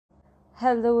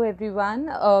Hello everyone,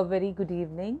 a very good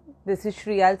evening. This is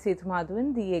Shriyal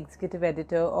Sethumadhavan, the Executive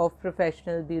Editor of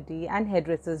Professional Beauty and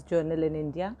Hairdressers Journal in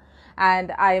India,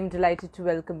 and I am delighted to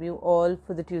welcome you all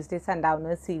for the Tuesday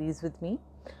Sundowners series with me.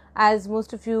 As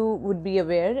most of you would be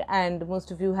aware, and most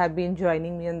of you have been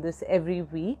joining me on this every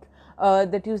week,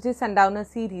 the Tuesday Sundowner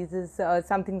series is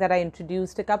something that I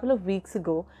introduced a couple of weeks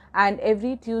ago, and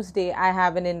every Tuesday I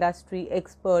have an industry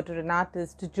expert or an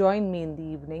artist to join me in the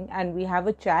evening, and we have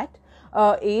a chat.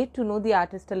 To know the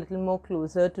artist a little more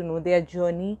closer, to know their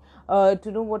journey, to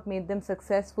know what made them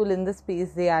successful in the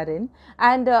space they are in,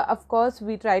 and of course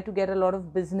we try to get a lot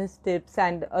of business tips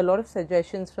and a lot of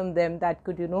suggestions from them that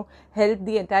could help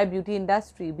the entire beauty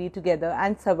industry be together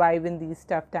and survive in these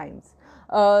tough times.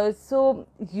 So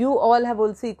you all have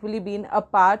also equally been a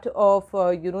part of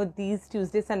these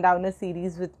Tuesday Sundowner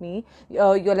series with me. You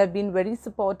all have been very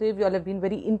supportive, you all have been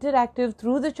very interactive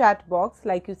through the chat box,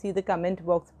 like you see the comment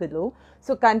box below.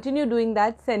 So continue doing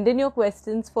that, send in your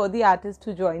questions for the artist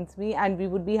who joins me, and we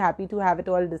would be happy to have it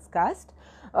all discussed.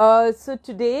 So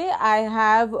today I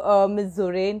have Ms.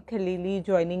 Zorain Khaleeli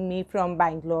joining me from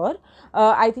Bangalore.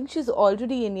 I think she's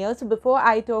already in here, so before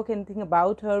I talk anything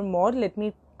about her more, let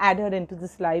me add her into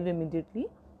this live immediately.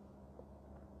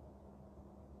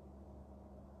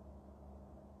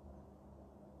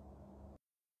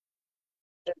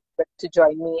 To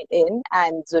join me in,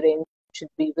 and Zorain should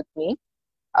be with me.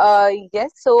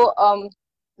 Yes, so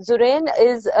Zorain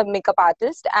is a makeup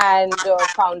artist and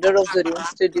founder of Zorain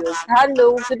Studios.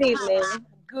 Hello, good evening.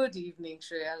 Good evening,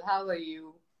 Shriyal. How are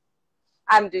you?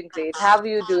 I'm doing great. How are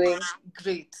you doing?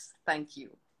 Great, thank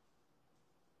you.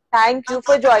 Thank you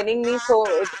for joining me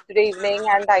today evening,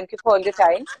 and thank you for all your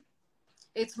time.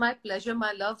 It's my pleasure,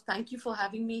 my love. Thank you for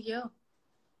having me here.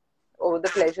 Oh, the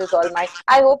pleasure is all mine.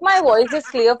 I hope my voice is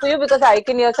clear for you because I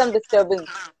can hear some disturbance.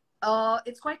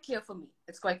 It's quite clear for me.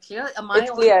 It's quite clear.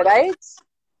 It's clear, right?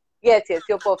 Yes, yes,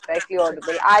 you're perfectly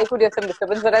audible. I could hear some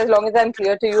disturbance, but as long as I'm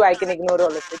clear to you, I can ignore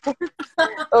all of it.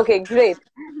 Okay, great.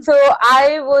 So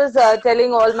I was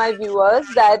telling all my viewers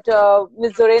that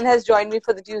Ms. Zorain has joined me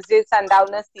for the Tuesday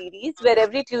Sundowner series, where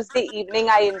every Tuesday evening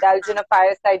I indulge in a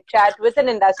fireside chat with an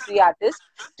industry artist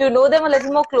to know them a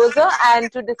little more closer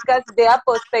and to discuss their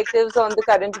perspectives on the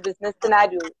current business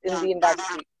scenario in the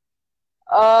industry.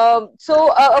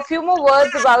 A few more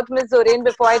words about Ms. Zorain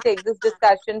before I take this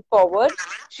discussion forward.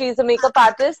 She's a makeup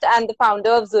artist and the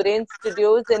founder of Zorain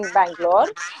Studios in Bangalore,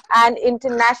 an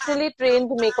internationally trained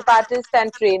makeup artist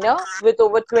and trainer with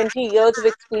over 20 years of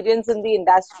experience in the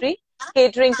industry,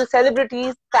 catering to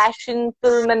celebrities, fashion,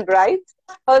 film, and brides.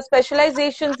 Her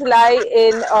specializations lie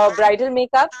in bridal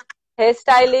makeup,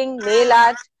 hairstyling, nail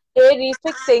art, hair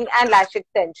refixing, and lash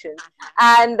extensions.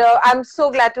 And I'm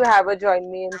so glad to have her join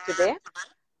me in today.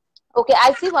 Okay,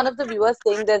 I see one of the viewers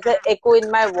saying there's an echo in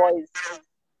my voice.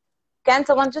 Can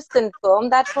someone just confirm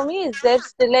that for me? Is there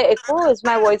still an echo? Is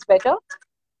my voice better?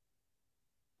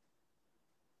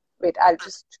 Wait, I'll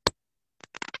just...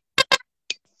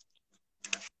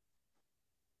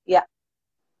 Yeah.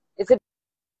 Is it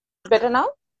better now?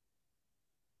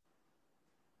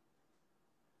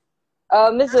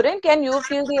 Ms. Zorain, can you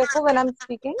feel the echo when I'm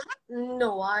speaking?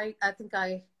 No, I think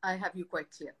I have you quite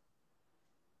clear.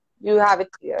 You have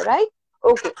it clear, right?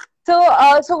 Okay.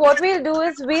 So what we'll do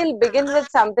is we'll begin with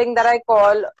something that I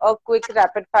call a quick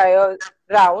rapid fire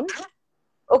round.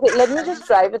 Okay, let me just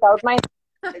try without my...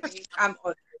 I'm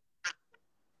all...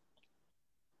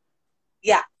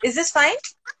 Yeah. Is this fine?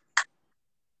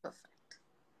 Perfect.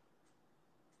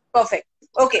 Perfect.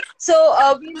 Okay.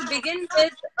 So we'll begin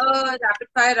with a rapid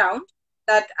fire round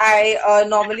that I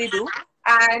normally do.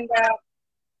 And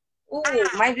oh,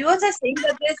 my viewers are saying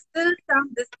that there's still some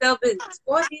disturbance.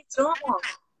 What is wrong?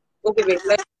 Okay,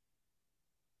 wait.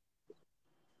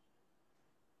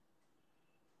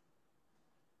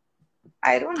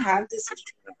 I don't have this.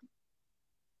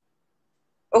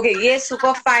 Okay, yes,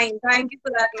 super fine. Thank you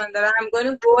for that, Mandara. I'm going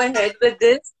to go ahead with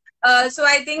this. So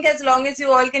I think as long as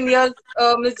you all can hear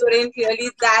Ms. Zorain clearly,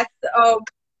 that's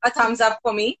a thumbs up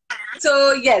for me.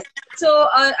 So yes, so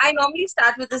I normally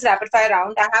start with this rapid fire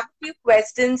round. I have a few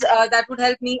questions that would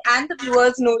help me and the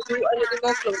viewers know you a little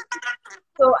more closely.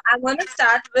 So I'm going to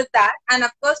start with that. And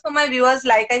of course, for my viewers,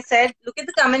 like I said, look at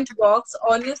the comment box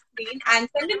on your screen and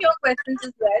send in your questions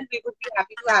as well. We would be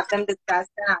happy to have them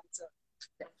discussed and answered.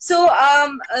 So,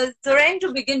 Zorain,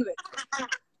 to begin with,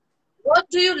 what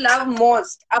do you love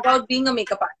most about being a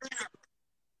makeup artist?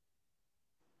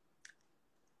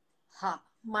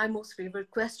 My most favorite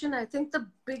question. I think the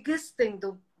biggest thing,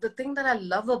 the thing that I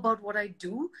love about what I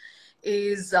do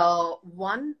is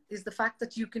one is the fact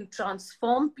that you can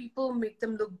transform people, make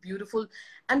them look beautiful,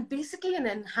 and basically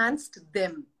enhance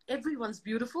them everyone's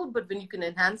beautiful, but when you can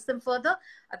enhance them further,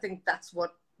 I think that's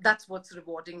what's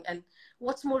rewarding. And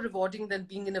what's more rewarding than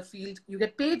being in a field you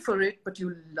get paid for it, but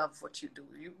you love what you do.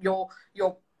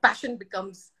 Your passion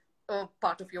becomes a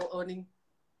part of your earning.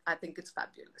 I think it's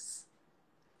fabulous.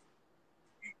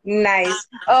 Nice.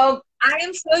 I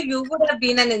am sure you would have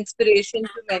been an inspiration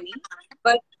to many,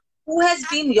 but who has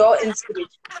been your inspiration?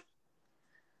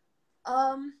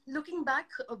 Looking back,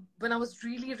 when I was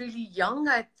really, really young,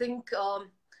 I think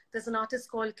there's an artist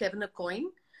called Kevin Aucoin,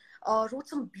 wrote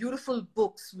some beautiful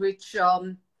books, which,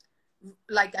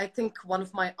 like, I think one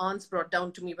of my aunts brought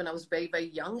down to me when I was very, very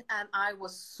young, and I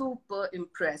was super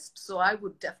impressed. So I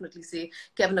would definitely say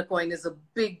Kevin Aucoin is a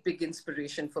big, big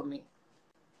inspiration for me.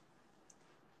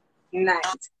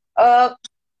 Nice.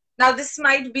 Now, this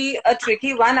might be a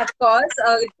tricky one, of course,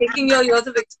 taking your years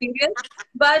of experience,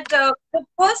 but the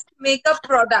first makeup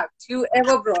product you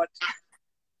ever brought?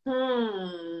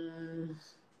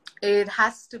 It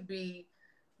has to be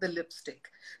the lipstick.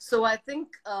 So I think,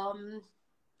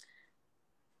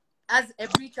 as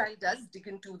every child does, dig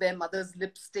into their mother's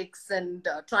lipsticks and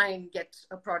try and get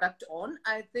a product on.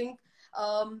 I think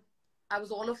I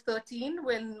was all of 13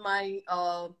 when my...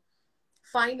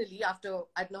 finally, after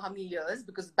I don't know how many years,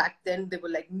 because back then they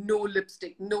were like, no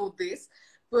lipstick, no this.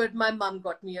 But my mom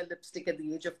got me a lipstick at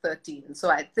the age of 13. So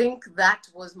I think that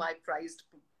was my prized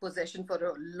possession for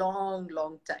a long,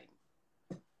 long time.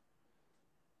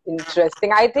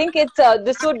 Interesting. I think it's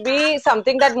this would be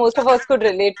something that most of us could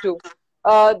relate to.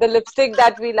 The lipstick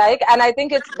that we like. And I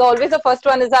think it's always the first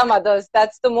one is our mother's.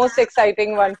 That's the most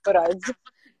exciting one for us.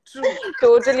 True.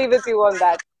 Totally with you on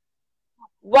that.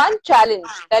 One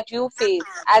challenge that you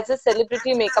face as a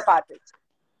celebrity makeup artist?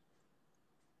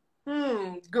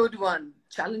 Good one.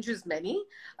 Challenges many.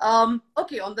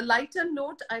 Okay, on the lighter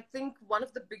note, I think one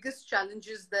of the biggest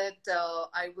challenges that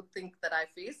I would think that I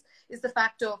face is the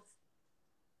fact of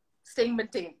staying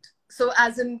maintained. So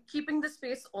as in keeping the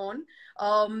space on,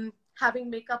 having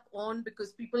makeup on,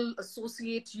 because people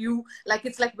associate you, like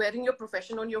it's like wearing your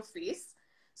profession on your face.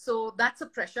 So that's a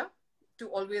pressure to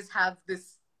always have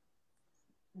this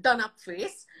done up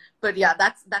face. But yeah,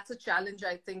 that's a challenge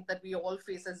I think that we all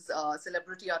face as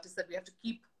celebrity artists, that we have to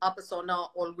keep our persona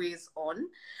always on.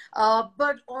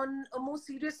 But on a more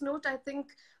serious note, I think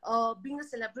being a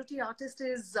celebrity artist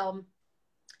is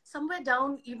somewhere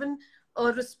down even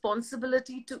a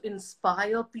responsibility to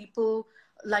inspire people,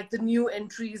 like the new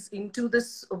entries into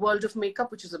this world of makeup,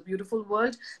 which is a beautiful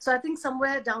world. So I think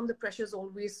somewhere down the pressure is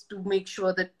always to make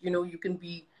sure that, you know, you can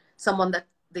be someone that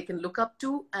they can look up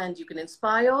to and you can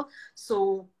inspire.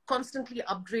 So constantly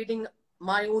upgrading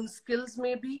my own skills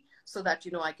maybe, so that,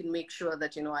 you know, I can make sure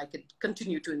that, you know, I could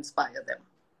continue to inspire them.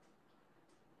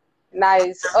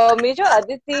 Nice. Major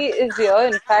Aditi is here.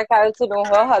 In fact, I also know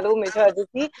her. Hello, Major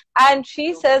Aditi. And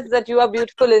she says that you are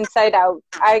beautiful inside out.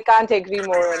 I can't agree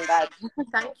more on that.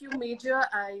 Thank you, Major.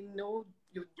 I know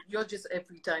you're just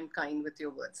every time kind with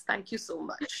your words. Thank you so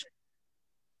much.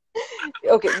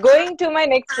 Okay, going to my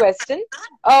next question.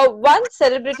 One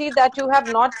celebrity that you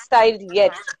have not styled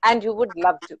yet and you would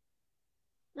love to?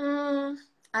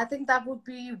 I think that would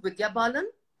be Vidya Balan.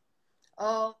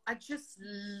 I just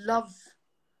love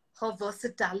her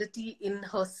versatility in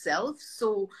herself.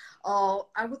 So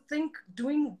I would think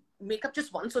doing makeup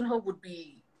just once on her would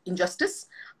be injustice.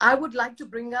 I would like to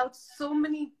bring out so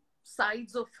many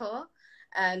sides of her,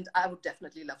 and I would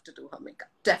definitely love to do her makeup.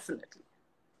 Definitely.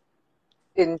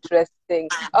 Interesting.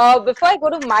 Before I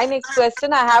go to my next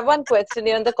question, I have one question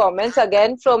here in the comments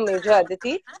again from Major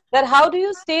Aditi, that how do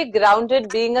you stay grounded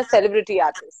being a celebrity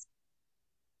artist?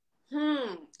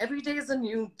 Every day is a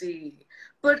new day.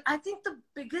 But I think the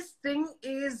biggest thing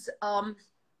is I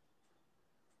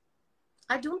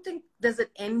don't think there's an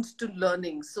end to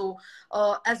learning. So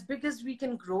as big as we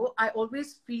can grow, I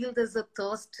always feel there's a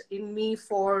thirst in me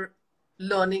for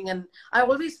learning. And I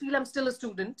always feel I'm still a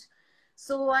student.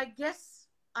 So I guess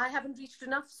I haven't reached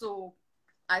enough. So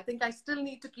I think I still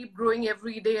need to keep growing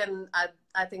every day. And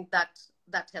I think that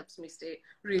helps me stay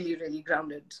really, really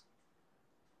grounded.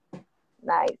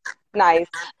 Nice, nice.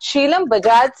 Sheelam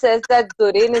Bajaj says that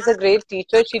Zorain is a great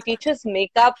teacher. She teaches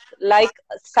makeup like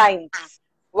science.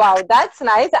 Wow, that's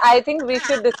nice. I think we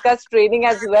should discuss training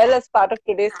as well as part of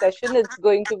today's session. It's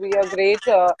going to be a great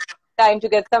time to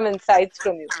get some insights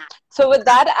from you. So with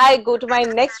that, I go to my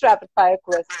next rapid fire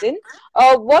question.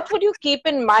 What would you keep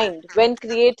in mind when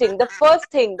creating, the first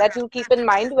thing that you keep in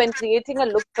mind when creating a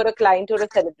look for a client or a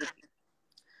celebrity?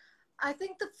 I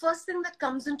think the first thing that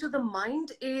comes into the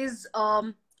mind is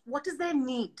what is their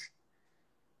need?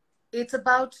 It's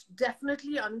about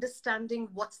definitely understanding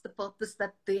what's the purpose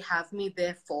that they have me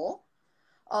there for.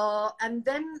 And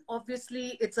then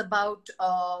obviously it's about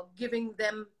giving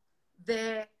them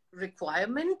their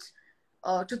requirement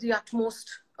to the utmost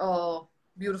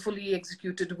beautifully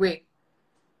executed way.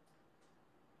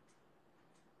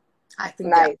 I think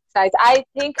Nice, nice. I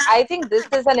think this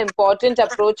is an important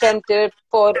approach and tip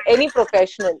for any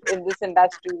professional in this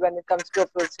industry when it comes to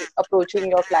approaching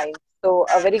your clients. So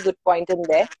a very good point in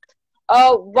there.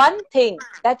 One thing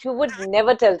that you would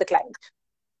never tell the client.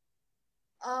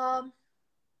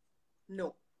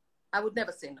 No, I would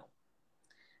never say no.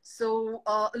 So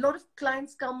a lot of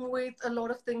clients come with a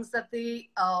lot of things that they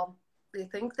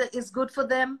think that is good for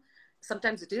them.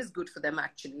 Sometimes it is good for them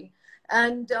actually,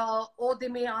 and or they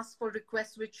may ask for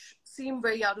requests which seem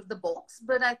very out of the box.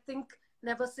 But I think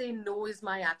never say no is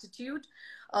my attitude.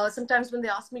 Sometimes when they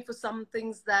ask me for some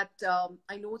things that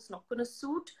I know it's not going to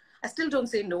suit, I still don't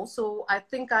say no. So I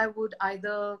think I would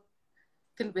either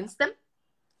convince them.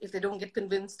 If they don't get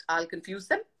convinced, I'll confuse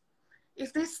them.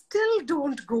 If they still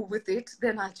don't go with it,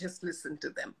 then I'll just listen to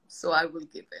them. So I will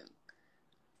give in.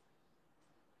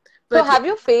 So have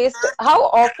you faced, how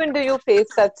often do you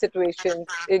face such situations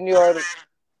in your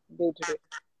day-to-day?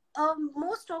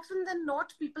 Most often than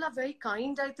not, people are very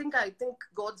kind. I think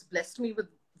God's blessed me with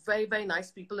very, very nice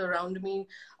people around me.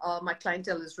 My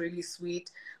clientele is really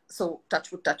sweet. So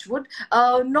touch wood, touch wood.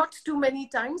 Not too many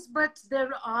times, but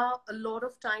there are a lot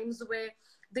of times where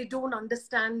they don't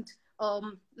understand,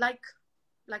 like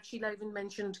Sheila even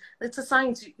mentioned, it's a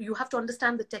science. You have to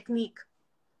understand the technique.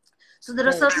 So there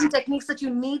are certain techniques that you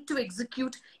need to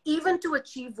execute even to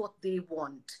achieve what they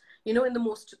want, in the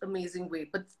most amazing way.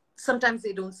 But sometimes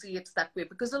they don't see it that way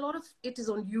because a lot of it is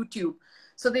on YouTube.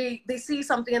 So they see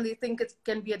something and they think it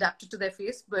can be adapted to their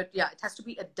face. But yeah, it has to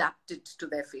be adapted to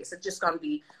their face. It just can't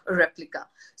be a replica.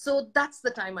 So that's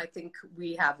the time I think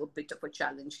we have a bit of a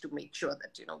challenge to make sure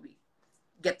that, we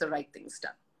get the right things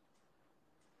done.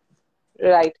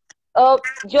 Right.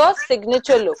 Your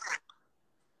signature look.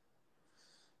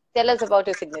 Tell us about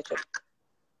your signature.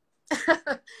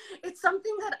 It's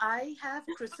something that I have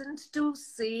christened to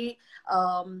say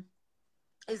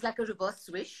is like a reverse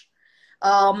swish.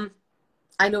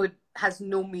 I know it has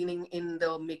no meaning in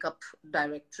the makeup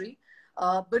directory.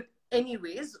 But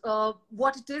anyways,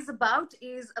 what it is about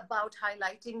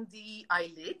highlighting the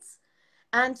eyelids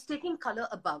and taking color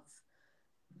above.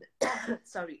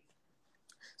 Sorry.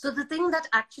 So the thing that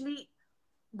actually,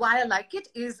 why I like it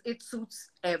is it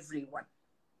suits everyone.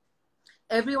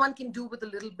 Everyone can do with a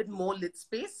little bit more lid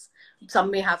space.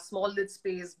 Some may have small lid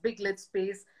space, big lid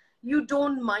space. You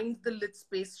don't mind the lid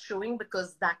space showing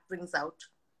because that brings out,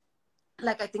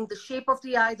 I think the shape of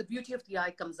the eye, the beauty of the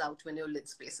eye comes out when your lid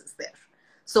space is there.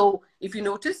 So if you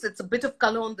notice, it's a bit of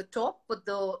color on the top, but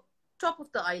the top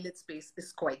of the eyelid space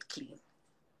is quite clean.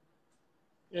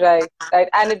 Right, right.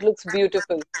 And it looks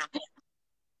beautiful.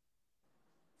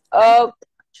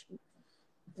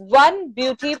 One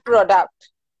beauty product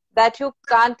that you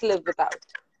can't live without.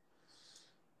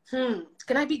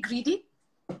 Can I be greedy?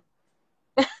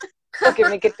 Okay,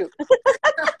 make it two.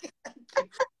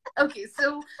 Okay,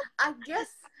 so I guess,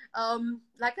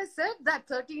 like I said, that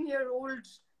 13-year-old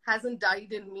hasn't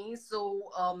died in me.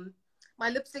 So my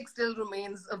lipstick still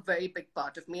remains a very big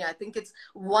part of me. I think it's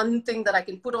one thing that I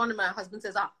can put on and my husband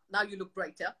says, now you look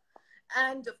brighter.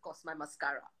 And of course, my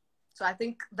mascara. So I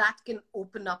think that can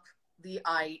open up the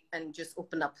eye and just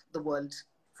open up the world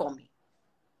for me.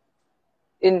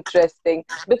 Interesting.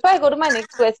 Before I go to my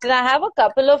next question, I have a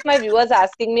couple of my viewers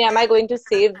asking me, am I going to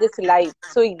save this live?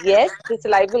 So yes, this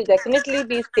live will definitely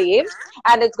be saved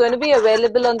and it's going to be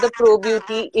available on the Pro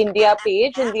Beauty India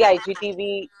page in the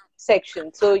IGTV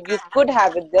section. So you could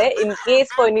have it there in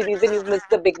case for any reason you missed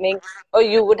the beginning or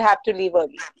you would have to leave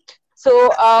early.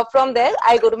 So from there,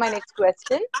 I go to my next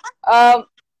question.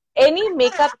 Any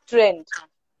makeup trend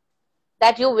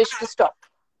that you wish to stop?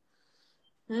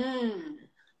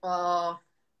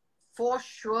 For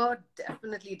sure,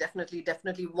 definitely.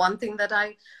 One thing that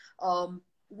I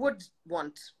would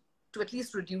want to at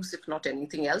least reduce, if not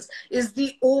anything else, is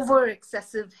the over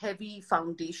excessive heavy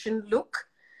foundation look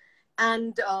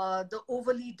and the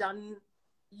overly done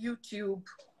YouTube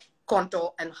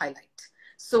contour and highlight.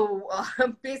 So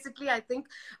basically, I think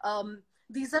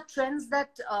these are trends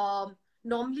that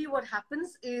normally what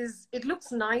happens is it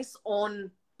looks nice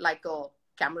on like a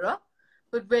camera,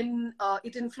 but when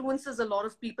it influences a lot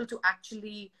of people to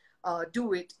actually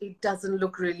do it, it doesn't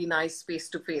look really nice face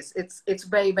to face. It's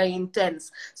very, very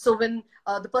intense. So when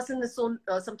the person is so,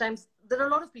 sometimes there are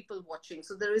a lot of people watching.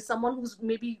 So there is someone who's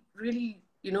maybe really,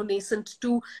 nascent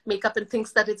to makeup and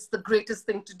thinks that it's the greatest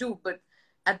thing to do. But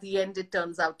at the end, it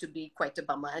turns out to be quite a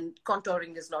bummer. And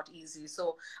contouring is not easy.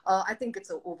 So I think it's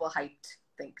an overhyped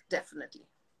thing, definitely.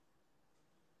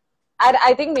 And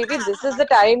I think maybe this is the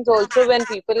times also when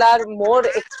people are more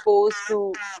exposed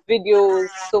to videos,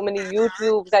 so many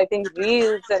YouTubes, I think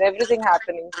reels and everything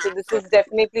happening. So this is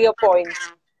definitely a point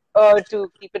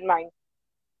to keep in mind.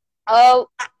 Uh,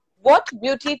 what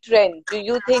beauty trend do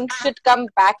you think should come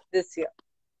back this year?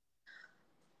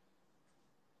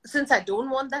 Since I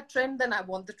don't want that trend, then I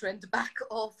want the trend back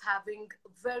of having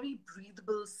very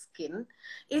breathable skin.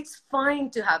 It's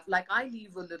fine to have, like, I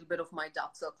leave a little bit of my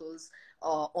dark circles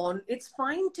on. It's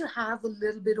fine to have a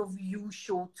little bit of you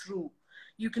show through.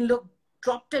 You can look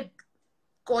drop dead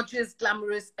gorgeous,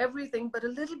 glamorous, everything, but a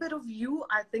little bit of you,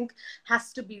 I think,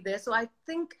 has to be there. So I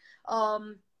think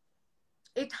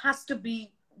it has to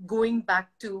be going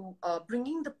back to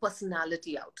bringing the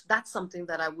personality out. That's something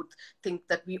that I would think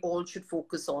that we all should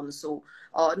focus on. So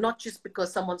not just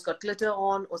because someone's got glitter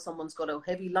on or someone's got a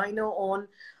heavy liner on.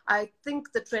 I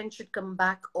think the trend should come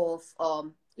back of,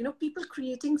 people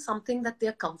creating something that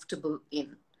they're comfortable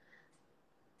in.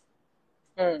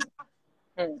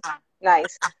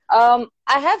 Nice. I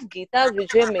have Geeta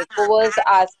Vijay Makeovers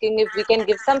asking if we can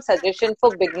give some suggestion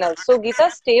for beginners. So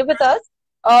Geeta, stay with us.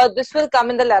 This will come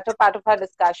in the latter part of our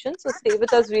discussion. So stay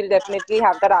with us. We'll definitely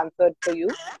have that answered for you.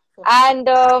 And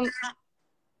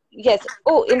yes.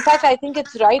 Oh, in fact, I think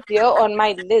it's right here on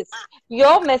my list.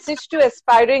 Your message to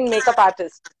aspiring makeup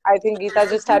artists. I think Geeta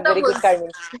just had very good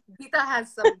timing. Geeta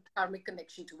has some karmic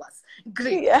connection to us.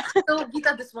 Great. Yeah. So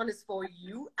Geeta, this one is for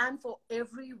you and for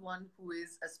everyone who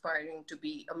is aspiring to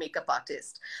be a makeup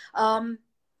artist.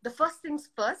 The first things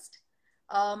first,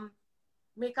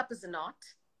 makeup is an art,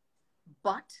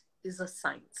 but is a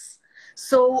science.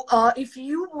 So if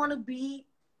you want to be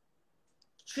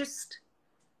just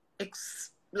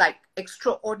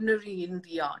extraordinary in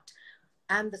the art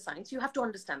and the science, you have to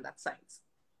understand that science.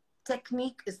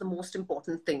 Technique is the most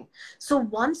important thing. So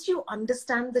once you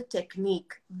understand the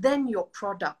technique, then your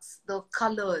products, the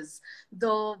colors,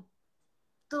 the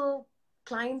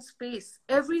client's face,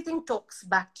 everything talks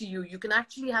back to you. You can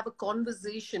actually have a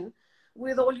conversation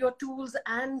with all your tools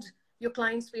and your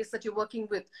client's face that you're working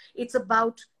with. It's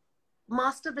about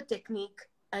master the technique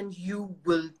and you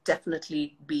will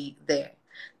definitely be there.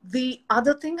 The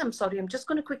other thing, I'm sorry, I'm just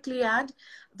going to quickly add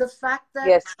the fact that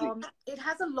yes, it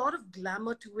has a lot of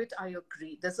glamour to it. I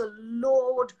agree. There's a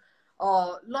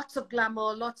lots of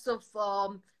glamour, lots of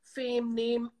fame,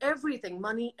 name, everything,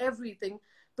 money, everything.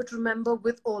 But remember,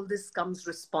 with all this comes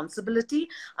responsibility.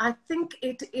 I think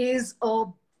it is a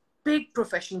big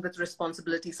profession with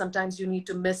responsibility. Sometimes you need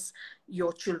to miss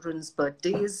your children's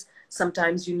birthdays.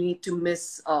 Sometimes you need to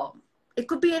miss... it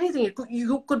could be anything.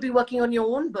 You could be working on your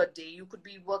own birthday. You could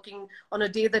be working on a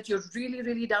day that you're really,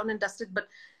 really down and dusted. But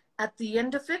at the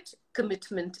end of it,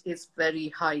 commitment is very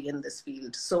high in this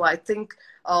field. So I think,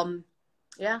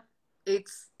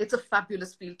 it's a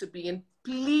fabulous field to be in.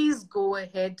 Please go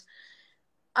ahead.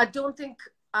 I don't think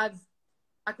I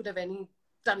could have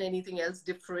done anything else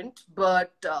different.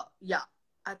 But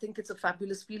I think it's a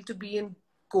fabulous field to be in.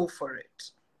 Go for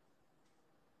it.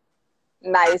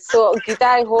 Nice. So, Geeta,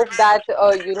 I hope that,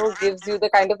 gives you the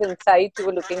kind of insight you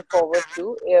were looking forward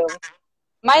to.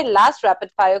 My last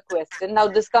rapid fire question. Now,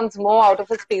 this comes more out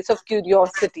of a space of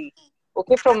curiosity,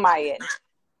 okay, from my end.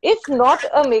 If not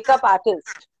a makeup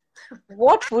artist,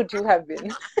 what would you have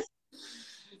been?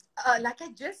 Like I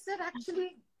just said,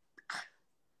 actually,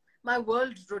 my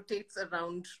world rotates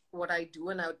around what I do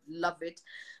and I would love it.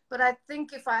 But I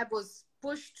think if I was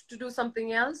pushed to do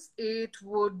something else, it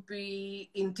would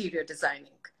be interior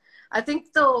designing. I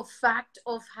think the fact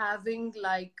of having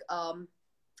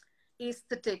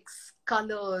aesthetics,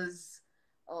 colors,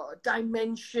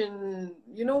 dimension,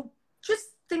 just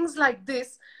things like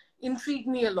this intrigue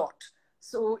me a lot.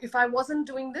 So if I wasn't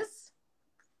doing this,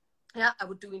 I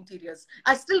would do interiors.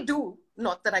 I still do,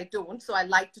 not that I don't. So I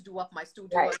like to do up my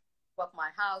studio, right. I like to do up my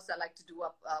house, I like to do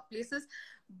up places.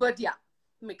 But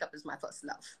makeup is my first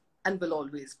love. And will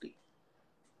always be.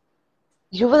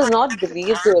 You will not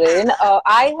believe, Zorain.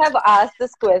 I have asked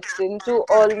this question to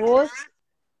almost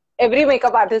every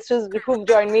makeup artist who've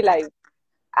joined me live.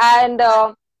 And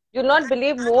you'll not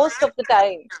believe most of the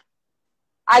time.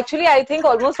 Actually, I think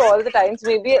almost all the times,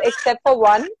 maybe except for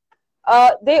one,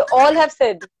 they all have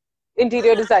said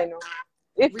interior designer.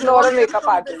 If not a makeup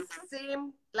artist.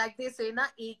 Same, like they say, na,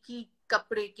 eki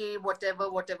kapre ke,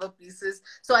 whatever pieces.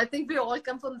 So I think we all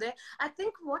come from there. I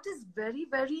think what is very,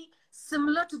 very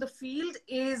similar to the field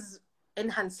is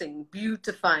enhancing,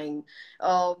 beautifying,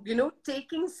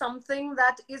 taking something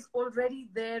that is already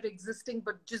there existing,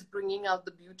 but just bringing out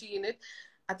the beauty in it.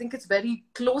 I think it's very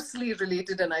closely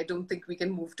related and I don't think we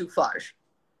can move too far.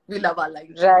 We love our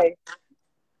life. Right.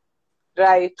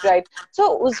 Right, right.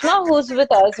 So Uzma, who's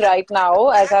with us right now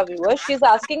as our viewer, she's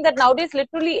asking that nowadays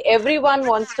literally everyone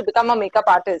wants to become a makeup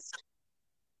artist.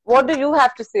 What do you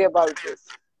have to say about this?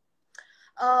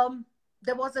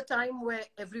 There was a time where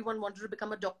everyone wanted to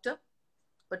become a doctor,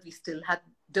 but we still had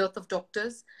dearth of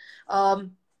doctors.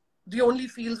 Um, the only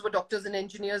fields were doctors and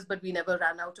engineers, but we never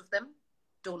ran out of them.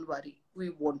 Don't worry, we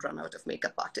won't run out of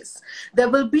makeup artists. There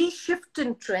will be shift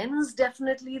in trends,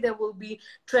 definitely. There will be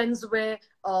trends where,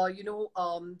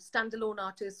 standalone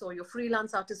artists or your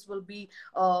freelance artists will be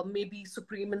maybe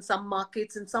supreme in some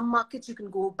markets. In some markets, you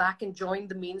can go back and join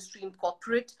the mainstream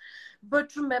corporate.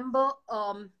 But remember,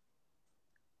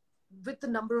 with the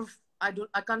number of, I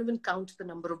can't even count the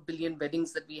number of billion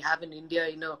weddings that we have in India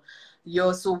in a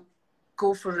year. So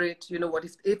go for it. You know what,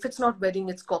 if it's not wedding,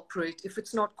 it's corporate. If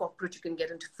it's not corporate, you can get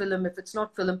into film. If it's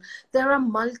not film, there are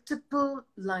multiple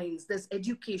lines. There's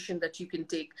education that you can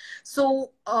take.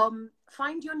 So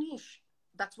find your niche.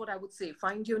 That's what I would say.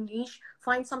 Find your niche.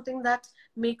 Find something that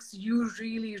makes you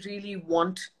really, really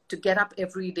want to get up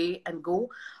every day and go.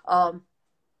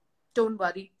 Don't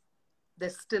worry.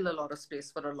 There's still a lot of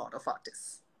space for a lot of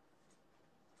artists.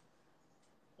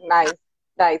 Nice,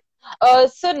 nice.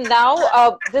 So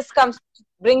now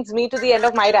brings me to the end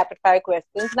of my rapid fire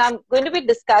questions. Now I'm going to be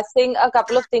discussing a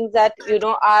couple of things that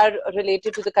are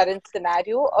related to the current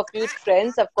scenario. A few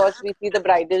trends. Of course, we see the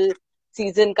bridal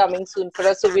season coming soon for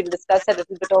us, so we'll discuss a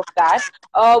little bit of that.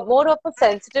 More of a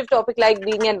sensitive topic like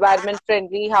being environment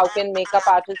friendly. How can makeup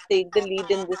artists take the lead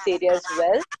in this area as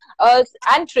well?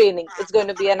 And training is going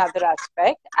to be another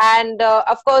aspect, and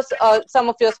of course, some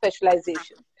of your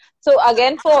specialization. So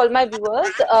again, for all my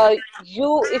viewers,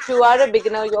 if you are a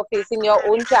beginner, you're facing your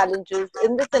own challenges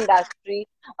in this industry.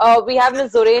 We have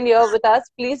Ms. Zorain here with us.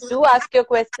 Please do ask your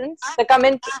questions. The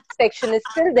comment section is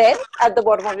still there at the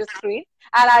bottom of your screen,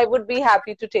 and I would be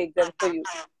happy to take them for you.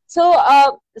 So,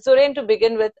 Zorain, to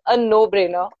begin with, a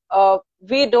no-brainer.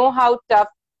 We know how tough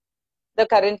the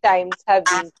current times have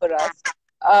been for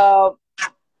us.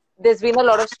 There's been a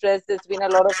lot of stress, there's been a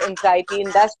lot of anxiety,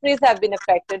 industries have been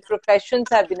affected, professions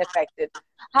have been affected.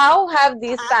 How have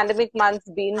these pandemic months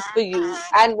been for you,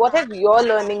 and what have your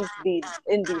learnings been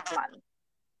in these months?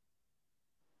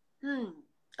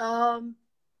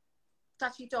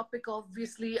 Touchy topic,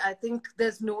 obviously. I think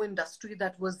there's no industry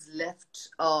that was left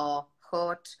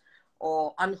hurt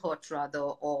or unhurt, rather,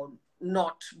 or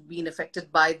not being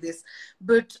affected by this.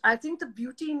 But I think the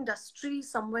beauty industry,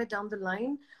 somewhere down the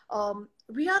line,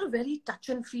 we are a very touch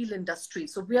and feel industry.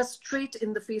 So we are straight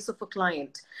in the face of a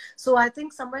client. So I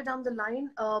think somewhere down the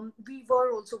line, we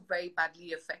were also very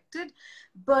badly affected.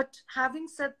 But having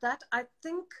said that, I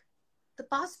think the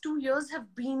past 2 years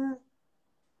have been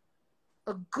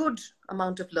a good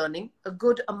amount of learning, a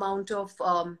good amount of,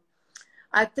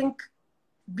 I think,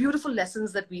 beautiful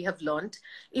lessons that we have learned.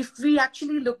 If we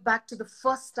actually look back to the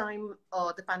first time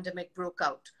the pandemic broke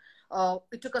out,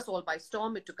 it took us all by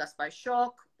storm. It took us by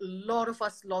shock. A lot of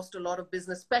us lost a lot of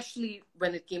business, especially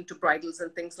when it came to bridals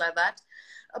and things like that.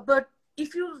 But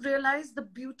if you realize the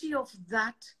beauty of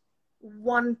that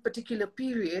one particular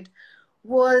period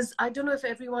was, I don't know if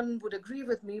everyone would agree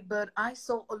with me, but I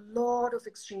saw a lot of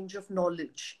exchange of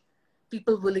knowledge.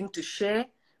 People willing to share,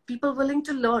 people willing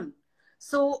to learn.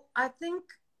 So I think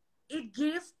it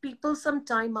gave people some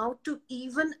time out to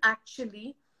even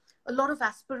actually, a lot of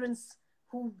aspirants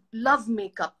who love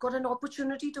makeup got an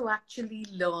opportunity to actually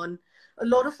learn. A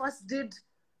lot of us did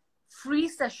free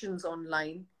sessions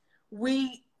online.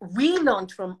 We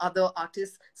learned from other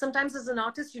artists. Sometimes as an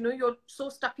artist, you're so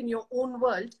stuck in your own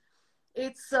world.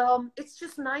 It's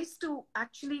just nice to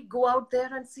actually go out there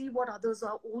and see what others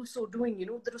are also doing.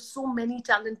 There are so many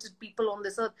talented people on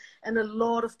this earth, and a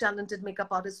lot of talented makeup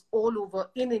artists all over,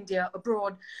 in India,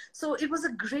 abroad. So it was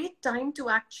a great time to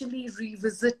actually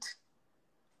revisit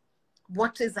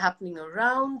what is happening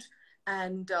around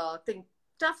and think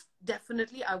tough.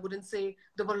 Definitely, I wouldn't say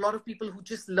there were a lot of people who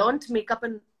just learned makeup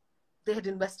and they had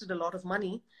invested a lot of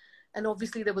money, and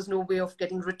obviously there was no way of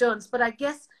getting returns. But I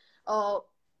guess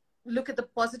look at the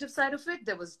positive side of it,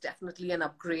 there was definitely an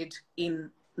upgrade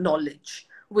in knowledge,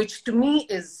 which to me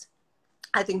is,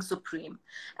 I think, supreme.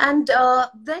 And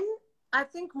then I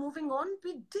think moving on,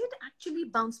 we did actually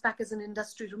bounce back as an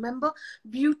industry. Remember,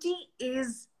 beauty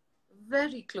is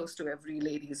very close to every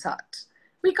lady's heart.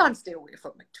 We can't stay away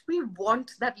from it. We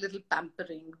want that little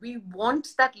pampering. We want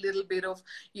that little bit of,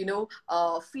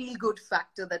 feel-good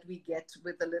factor that we get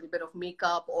with a little bit of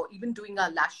makeup, or even doing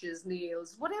our lashes,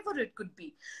 nails, whatever it could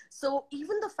be. So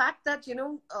even the fact that,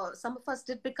 some of us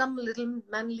did become a little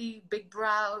manly, big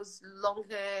brows, long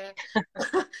hair.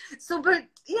 But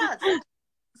yeah,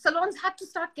 salons had to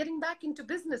start getting back into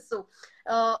business. So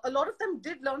a lot of them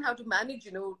did learn how to manage,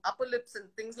 upper lips and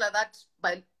things like that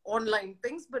by online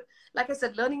things. But like I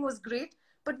said, learning was great.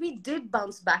 But we did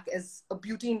bounce back as a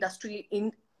beauty industry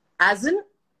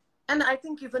and I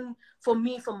think even for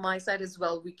me, from my side as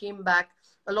well, we came back.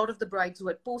 A lot of the brides who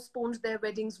had postponed their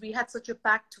weddings, we had such a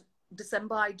packed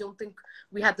December, I don't think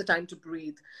we had the time to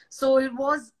breathe. So it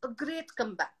was a great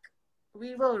comeback.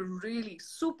 We were really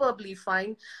superbly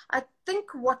fine. I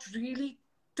think what really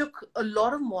took a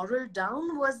lot of morale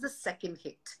down was the second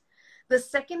hit. The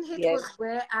second hit Yes. was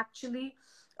where actually,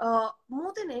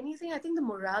 more than anything, I think the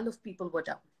morale of people were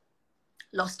down.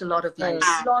 Lost a lot of lives,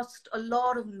 lost a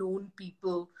lot of known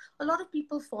people. A lot of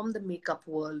people from the makeup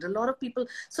world. A lot of people.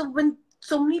 So when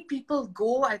so many people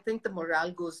go, I think the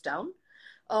morale goes down.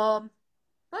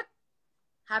 But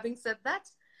having said that,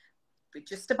 we're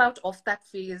just about off that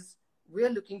phase. We're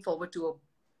looking forward to a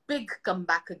big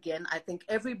comeback again. I think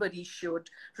everybody should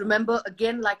remember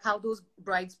again, like how those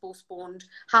brides postponed,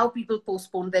 how people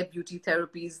postponed their beauty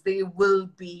therapies, they will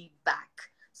be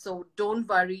back. So don't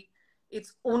worry.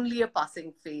 It's only a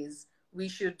passing phase. We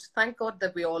should thank God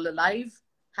that we're all alive,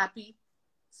 happy,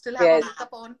 still have our makeup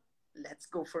on. Let's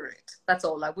go for it. That's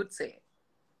all I would say.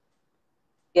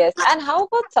 Yes. And how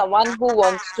about someone who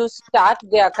wants to start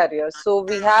their career? So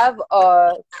we have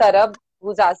Sarab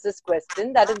who's asked this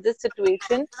question, that in this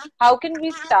situation, how can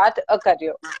we start a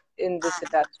career in this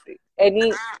industry?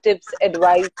 Any tips,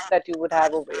 advice that you would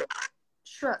have over here?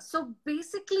 Sure. So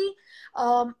basically,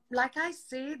 like I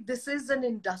say, this is an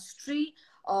industry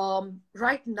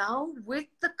right now with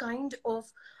the kind of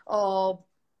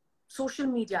social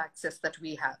media access that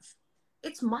we have.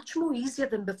 It's much more easier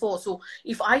than before. So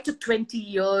if I took 20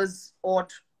 years or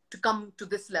to come to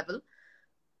this level,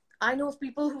 I know of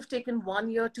people who've taken 1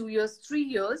 year, 2 years, 3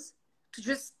 years to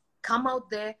just come out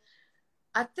there.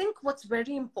 I think what's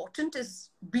very important is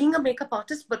being a makeup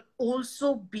artist, but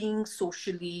also being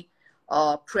socially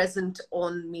present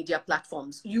on media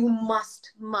platforms. You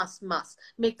must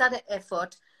make that an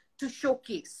effort to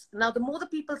showcase. Now, the more the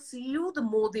people see you, the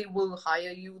more they will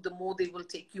hire you, the more they will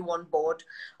take you on board.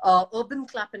 Urban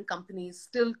Clap and companies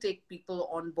still take people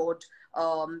on board,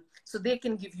 so they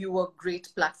can give you a great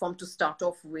platform to start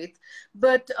off with.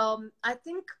 But I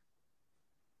think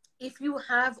if you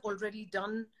have already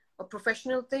done a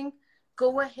professional thing,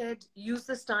 go ahead, use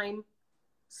this time,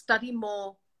 study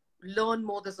more, learn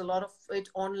more. There's a lot of it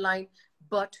online,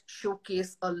 but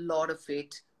showcase a lot of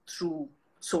it through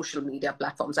social media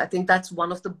platforms. I think that's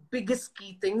one of the biggest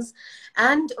key things.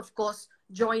 And of course,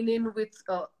 join in with,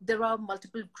 there are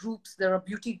multiple groups, there are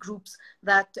beauty groups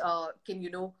that can,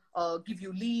 give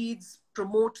you leads,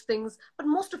 promote things, but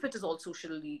most of it is all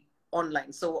socially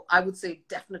online. So I would say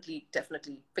definitely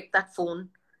pick that phone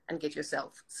and get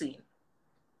yourself seen.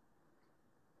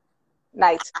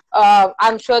 Nice.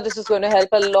 I'm sure this is going to help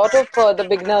a lot of the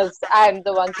beginners and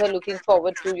the ones who are looking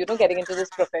forward to, getting into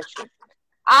this profession.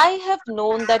 I have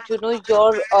known that,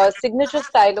 your signature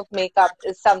style of makeup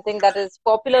is something that is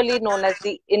popularly known as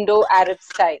the Indo Arab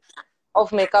style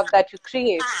of makeup that you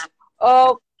create.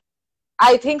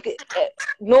 I think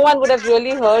no one would have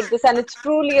really heard this, and it's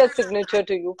truly a signature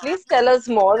to you. Please tell us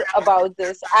more about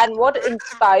this and what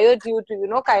inspired you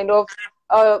to, kind of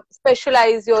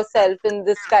specialize yourself in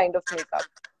this kind of makeup.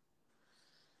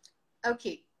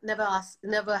 Okay,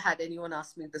 never had anyone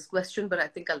ask me this question, but I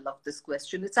think I love this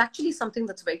question. It's actually something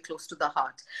that's very close to the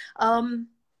heart.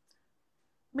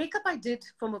 Makeup I did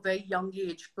from a very young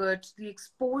age, but the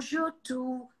exposure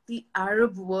to the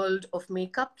Arab world of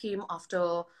makeup came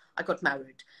after I got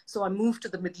married. So I moved to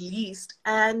the Middle East,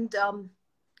 and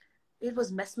it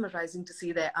was mesmerizing to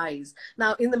see their eyes.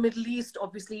 Now, in the Middle East,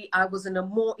 obviously, I was in a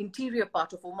more interior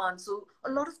part of Oman, so a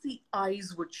lot of the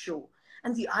eyes would show.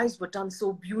 And the eyes were done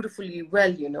so beautifully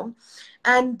well,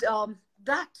 And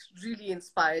that really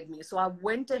inspired me. So I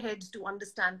went ahead to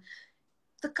understand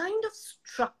the kind of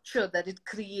structure that it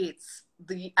creates,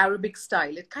 the Arabic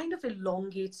style. It kind of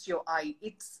elongates your eye.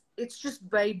 It's just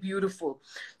very beautiful.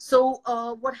 So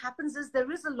what happens is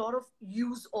there is a lot of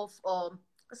use of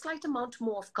a slight amount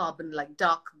more of carbon, like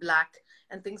dark black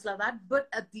and things like that. But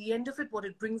at the end of it, what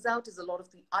it brings out is a lot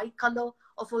of the eye color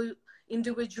of an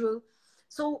individual.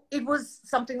 So it was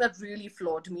something that really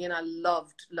floored me, and I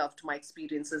loved my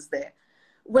experiences there.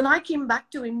 When I came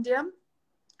back to India,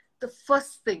 the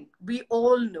first thing we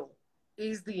all know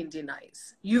is the Indian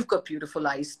eyes. You've got beautiful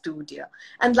eyes too, dear.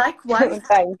 And likewise,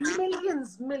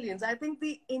 millions. I think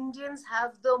the Indians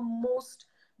have the most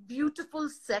beautiful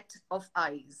set of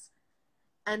eyes.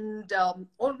 And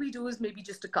all we do is maybe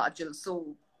just a kajal.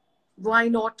 So why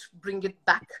not bring it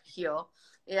back here?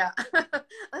 Yeah,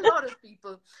 a lot of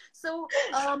people. So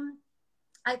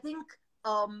I think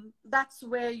that's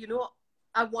where, you know,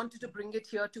 I wanted to bring it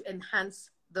here to enhance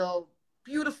the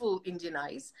beautiful Indian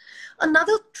eyes.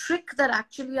 Another trick that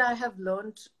actually I have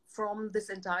learned from this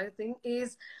entire thing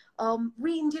is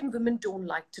we Indian women don't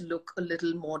like to look a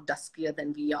little more duskier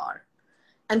than we are.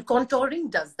 And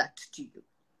contouring does that to you.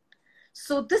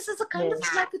 So this is a kind of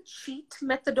like a cheat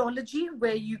methodology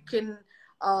where you can,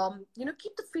 you know,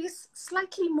 keep the face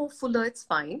slightly more fuller. It's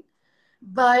fine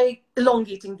by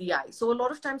elongating the eye. So a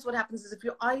lot of times what happens is if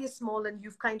your eye is small and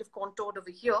you've kind of contoured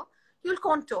over here, you'll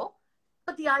contour,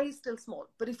 but the eye is still small.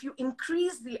 But if you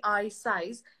increase the eye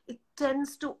size, it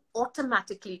tends to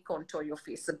automatically contour your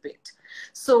face a bit.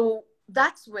 So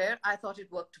that's where I thought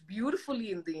it worked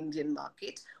beautifully in the Indian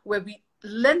market, where we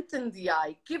lengthen the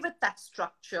eye, give it that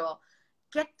structure,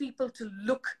 get people to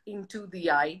look into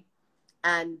the eye,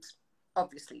 and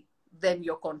obviously then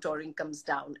your contouring comes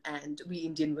down and we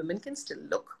Indian women can still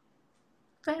look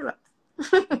fairer,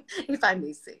 if I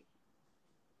may say.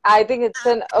 I think it's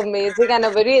an amazing and a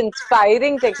very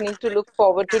inspiring technique to look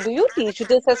forward to. Do you teach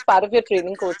this as part of your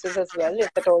training courses as well, if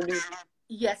at all you?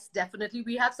 Yes, definitely.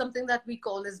 We have something that we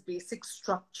call as basic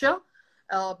structure.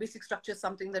 Basic structure is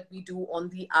something that we do on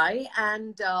the eye,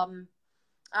 and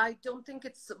I don't think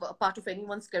it's a part of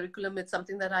anyone's curriculum. It's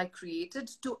something that I created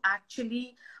to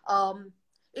actually,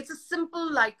 it's a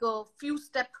simple, like a few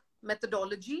step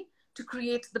methodology to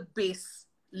create the base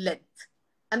length.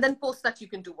 And then post that you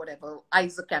can do whatever,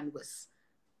 eyes a canvas.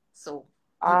 So.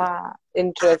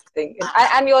 Interesting.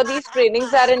 And your these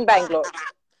trainings are in Bangalore?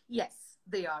 Yes,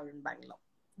 they are in Bangalore.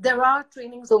 There are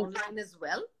trainings online as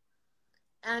well.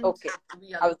 And okay,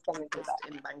 we are I was coming to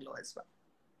that. in Bangalore as well.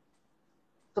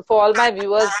 So for all my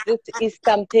viewers, this is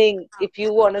something, if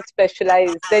you want to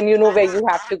specialize, then you know where you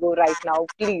have to go right now,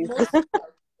 please.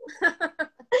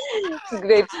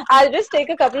 Great. I'll just take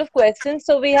a couple of questions.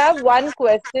 So we have one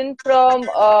question from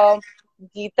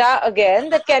Geeta again,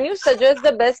 that can you suggest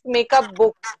the best makeup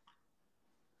book?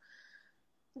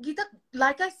 Geeta,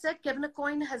 like I said, Kevin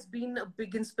Aucoin has been a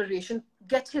big inspiration.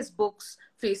 Get his books,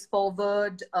 Face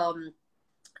Forward.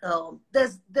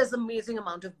 There's amazing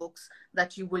amount of books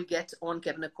that you will get on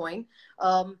Kevin Aucoin.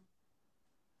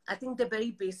 I think they're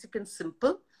very basic and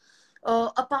simple.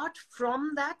 Apart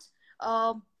from that,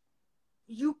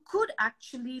 you could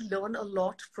actually learn a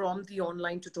lot from the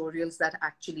online tutorials that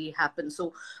actually happen.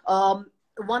 So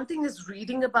one thing is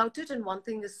reading about it and one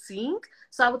thing is seeing.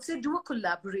 So I would say do a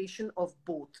collaboration of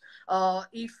both.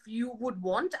 If you would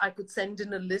want, I could send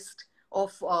in a list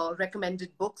of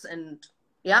recommended books, and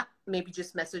yeah, maybe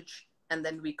just message, and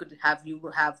then we could have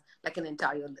you have like an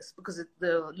entire list, because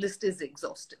the list is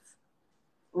exhaustive.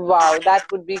 Wow,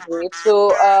 that would be great. So,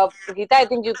 Geeta, I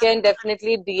think you can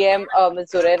definitely DM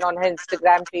Ms. Zorain on her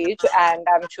Instagram page, and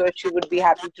I'm sure she would be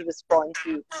happy to respond to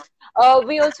you.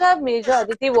 We also have Major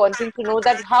Aditi wanting to know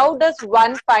that how does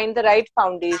one find the right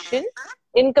foundation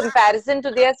in comparison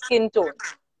to their skin tone?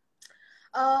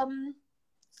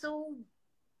 So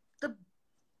the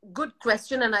good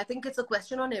question, and I think it's a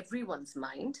question on everyone's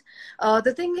mind.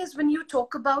 The thing is, when you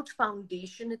talk about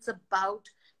foundation, it's about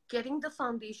getting the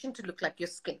foundation to look like your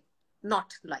skin,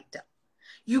 not lighter.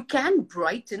 You can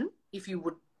brighten if you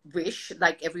would wish,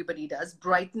 like everybody does.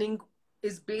 Brightening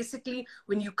is basically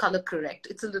when you color correct.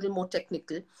 It's a little more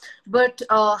technical. But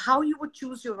how you would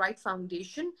choose your right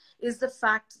foundation is the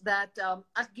fact that I'll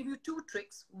give you two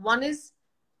tricks. One is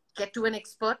get to an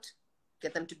expert,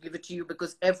 get them to give it to you,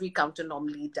 because every counter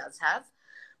normally does have.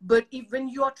 But if, when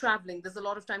you are traveling, there's a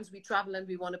lot of times we travel and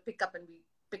we want to pick up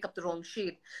the wrong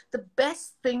shade. The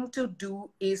best thing to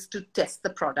do is to test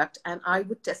the product, and I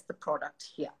would test the product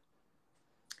here.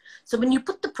 So when you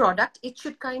put the product, it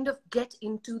should kind of get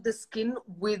into the skin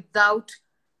without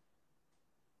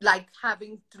like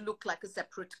having to look like a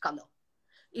separate color.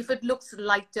 If it looks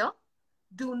lighter,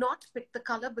 do not pick the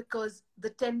color, because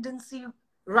the tendency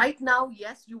right now,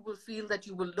 yes, you will feel that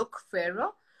you will look fairer,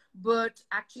 but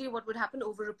actually what would happen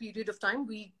over a period of time,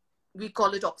 we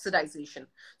call it oxidization.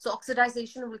 So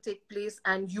oxidization will take place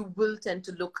and you will tend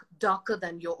to look darker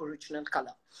than your original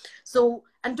color. So,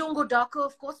 and don't go darker,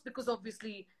 of course, because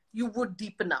obviously you would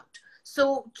deepen out.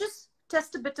 So just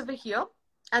test a bit over here,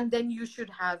 and then you should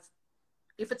have,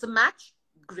 if it's a match,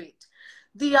 great.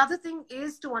 The other thing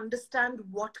is to understand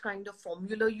what kind of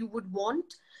formula you would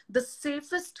want. The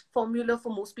safest formula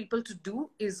for most people to do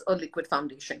is a liquid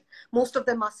foundation. Most of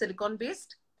them are silicone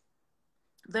based.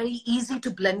 Very easy to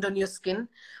blend on your skin.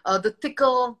 The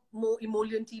thicker, more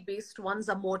emollient based ones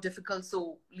are more difficult,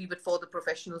 so leave it for the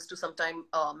professionals to sometime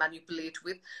manipulate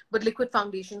with. But liquid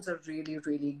foundations are really,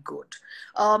 really good.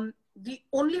 The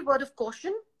only word of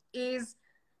caution is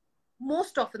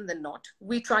most often than not,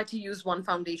 we try to use one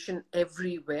foundation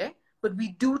everywhere, but we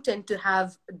do tend to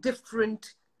have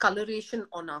different coloration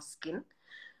on our skin.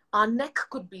 Our neck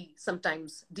could be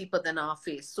sometimes deeper than our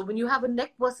face. So when you have a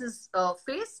neck versus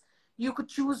face, you could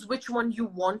choose which one you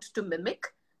want to mimic.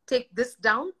 Take this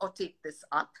down or take this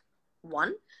up,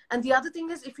 one. And the other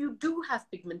thing is, if you do have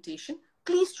pigmentation,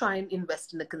 please try and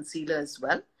invest in a concealer as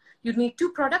well. You need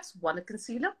two products, one a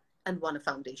concealer and one a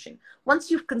foundation.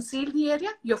 Once you've concealed the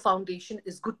area, your foundation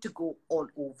is good to go all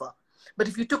over. But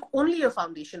if you took only your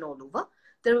foundation all over,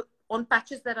 on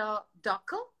patches that are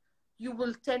darker, you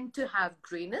will tend to have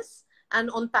grayness, and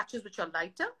on patches which are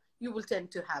lighter, you will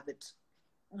tend to have it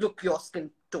look your skin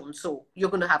tone. So you're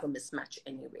going to have a mismatch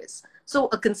anyways. So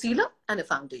a concealer and a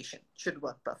foundation should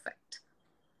work perfect.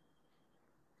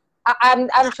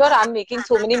 I'm sure I'm making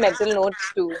so many mental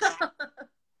notes too.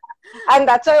 And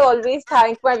that's why I always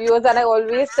thank my viewers, and I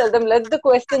always tell them, let the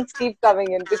questions keep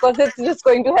coming in, because it's just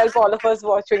going to help all of us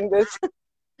watching this.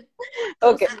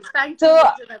 Okay. Thank you.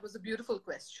 That was a beautiful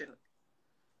question.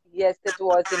 Yes, it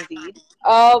was indeed.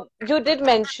 You did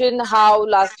mention how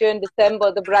last year in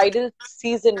December, the bridal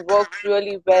season worked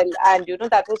really well. And, you know,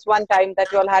 that was one time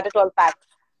that you all had it all packed.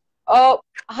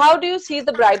 How do you see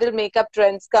the bridal makeup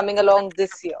trends coming along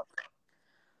this year?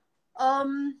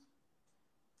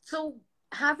 So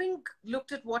having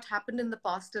looked at what happened in the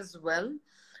past as well,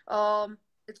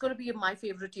 it's going to be my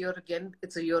favorite year again.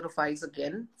 It's a year of eyes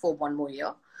again for one more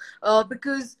year,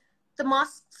 because the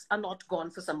masks are not gone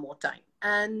for some more time.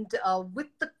 And with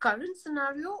the current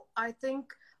scenario, I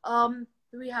think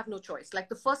we have no choice. Like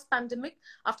the first pandemic,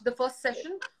 after the first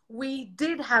session, we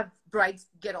did have brides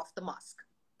get off the mask.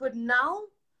 But now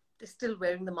they're still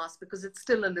wearing the mask because it's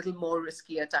still a little more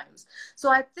risky at times.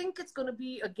 So I think it's going to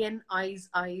be, again, eyes,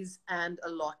 and a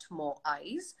lot more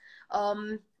eyes,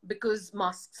 because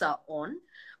masks are on.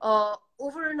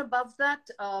 Over and above that,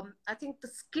 I think the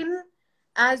skin,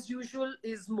 as usual,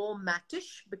 is more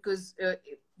mattish, because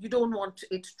you don't want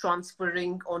it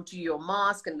transferring onto your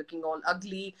mask and looking all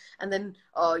ugly. And then,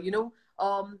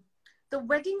 the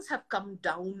weddings have come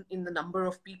down in the number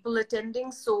of people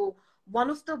attending. So one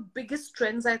of the biggest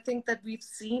trends I think that we've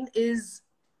seen is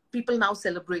people now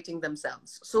celebrating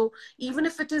themselves. So even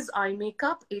if it is eye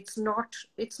makeup, it's not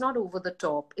over the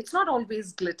top. It's not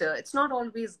always glitter. It's not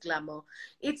always glamour.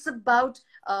 It's about,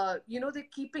 they're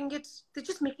keeping it, they're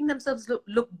just making themselves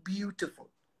look beautiful,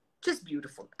 just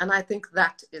beautiful. And I think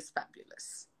that is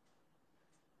fabulous.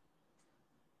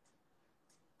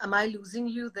 Am I losing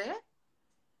you there?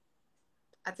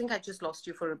 I think I just lost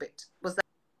you for a bit. Was that?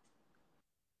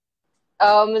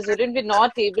 Ms. Zorain, we're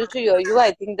not able to hear you.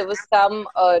 I think there was some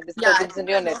disturbance in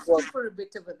your network. Lost you for a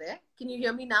bit over there. Can you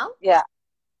hear me now? Yeah.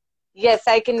 Yes,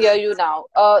 I can hear you now.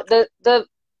 The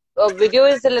video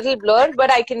is a little blurred,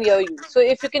 but I can hear you. So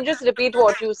if you can just repeat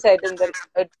what you said in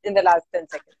the last 10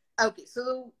 seconds. Okay.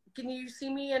 So can you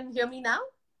see me and hear me now?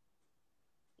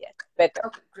 Yes, better.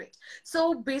 Okay, great.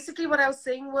 So basically what I was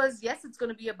saying was, yes, it's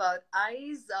going to be about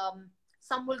eyes.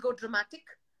 Some will go dramatic,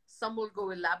 some will go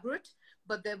elaborate,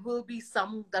 but there will be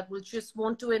some that will just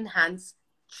want to enhance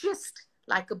just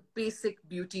like a basic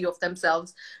beauty of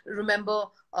themselves. Remember,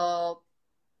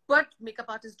 but makeup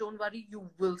artists, don't worry, you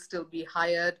will still be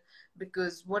hired,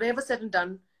 because whatever said and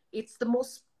done,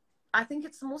 I think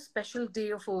it's the most special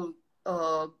day of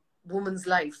a woman's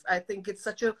life. I think it's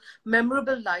such a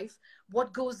memorable life.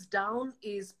 What goes down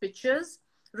is pictures.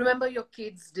 Remember, your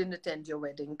kids didn't attend your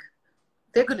wedding.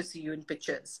 They're going to see you in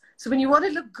pictures. So when you want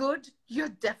to look good, you're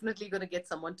definitely going to get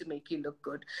someone to make you look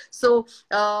good. So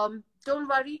don't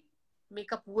worry,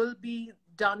 makeup will be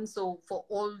done. So for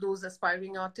all those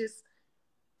aspiring artists,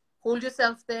 hold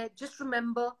yourself there. Just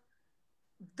remember,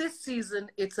 this season,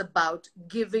 it's about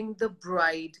giving the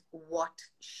bride what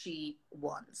she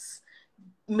wants.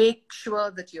 Make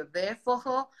sure that you're there for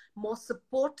her, more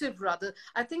supportive rather.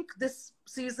 I think this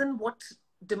season, what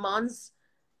demands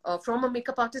from a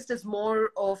makeup artist is more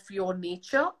of your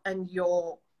nature and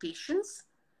your patience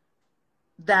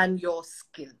than your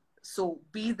skill. So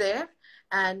be there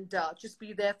and just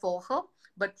be there for her.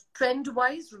 But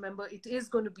trend-wise, remember, it is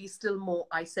going to be still more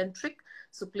eye-centric.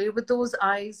 So play with those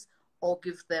eyes or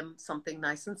give them something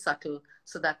nice and subtle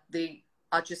so that they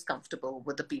are just comfortable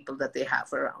with the people that they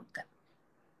have around them.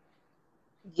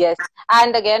 Yes.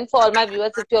 And again, for all my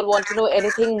viewers, if you all want to know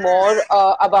anything more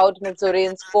about Ms.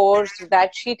 Zorain's course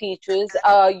that she teaches,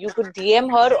 you could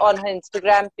DM her on her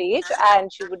Instagram page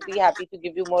and she would be happy to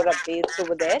give you more updates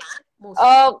over there. Most.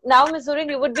 Now, Ms. Zorain,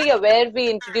 you would be aware we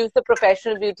introduced the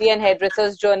Professional Beauty and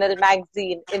Hairdressers Journal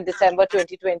magazine in December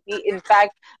 2020. In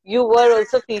fact, you were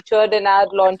also featured in our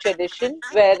launch edition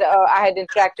where I had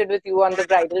interacted with you on the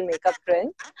bridal makeup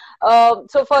trend.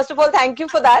 So first of all, thank you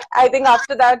for that. I think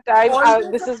after that time, Always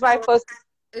this a is my first.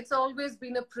 It's always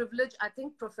been a privilege. I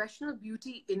think Professional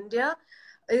Beauty India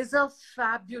is a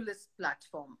fabulous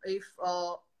platform. If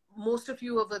most of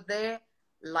you over there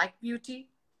like beauty,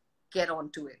 get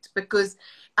onto it, because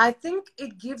I think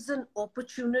it gives an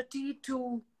opportunity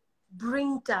to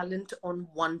bring talent on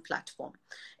one platform.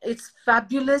 It's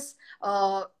fabulous.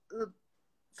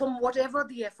 From whatever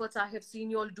the efforts I have seen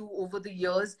you all do over the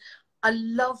years, I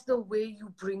love the way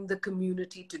you bring the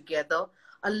community together.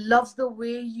 I love the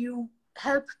way you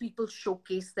help people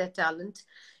showcase their talent,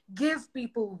 give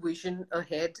people vision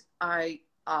ahead. I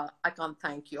can't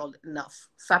thank you all enough.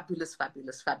 Fabulous,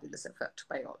 fabulous, fabulous effort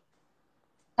by all.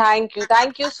 Thank you.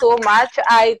 Thank you so much.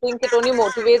 I think it only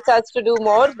motivates us to do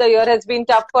more. The year has been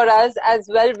tough for us as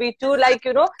well. We too, like,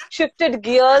 shifted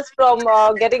gears from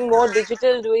getting more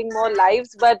digital, doing more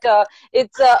lives. But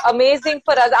it's amazing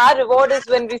for us. Our reward is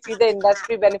when we see the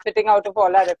industry benefiting out of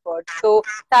all our efforts. So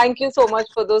thank you so much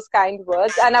for those kind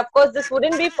words. And of course, this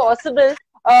wouldn't be possible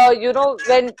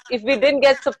when if we didn't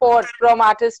get support from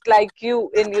artists like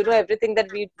you in everything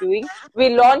that we're doing. We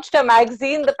launched a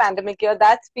magazine the pandemic year.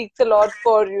 That speaks a lot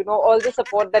for all the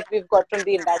support that we've got from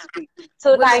the industry.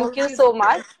 So Will thank you always so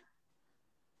much.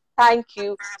 Thank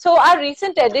you. So our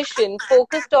recent edition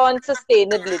focused on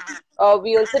sustainability.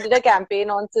 We also did a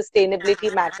campaign on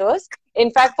sustainability matters.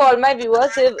 In fact, for all my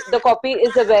viewers, if the copy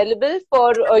is available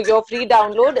for your free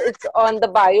download, it's on the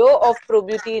bio of Pro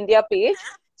Beauty India page.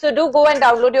 So do go and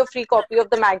download your free copy of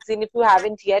the magazine if you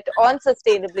haven't yet on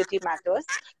sustainability matters.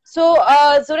 So,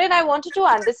 Zorain, I wanted to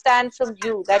understand from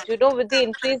you that, with the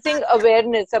increasing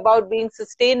awareness about being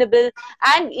sustainable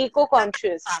and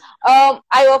eco-conscious, I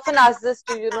often ask this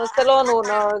to, salon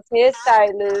owners,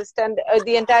 hairstylists, and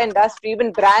the entire industry,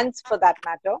 even brands for that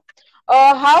matter.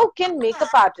 How can makeup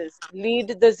artists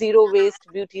lead the zero waste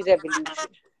beauty revolution?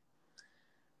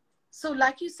 So,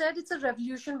 like you said, it's a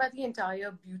revolution by the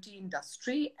entire beauty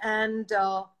industry, and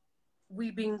we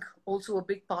being also a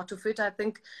big part of it, I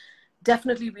think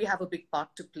definitely we have a big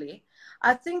part to play.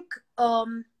 I think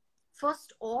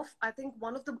first off, I think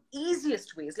one of the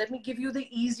easiest ways, let me give you the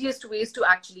easiest ways to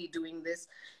actually doing this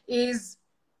is,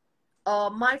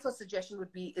 my first suggestion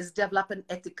would be, is develop an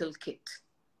ethical kit.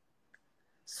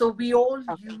 So we all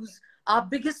use, our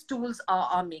biggest tools are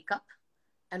our makeup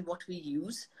and what we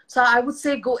use. So I would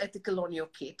say go ethical on your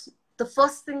kit. The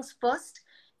first things first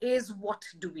is, what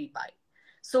do we buy?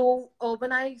 So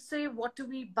when I say what do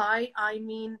we buy, I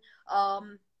mean,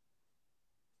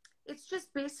 it's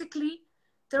just basically,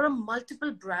 there are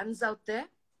multiple brands out there.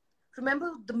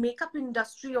 Remember, the makeup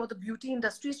industry or the beauty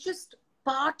industry is just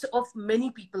part of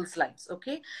many people's lives,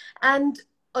 okay? And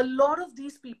a lot of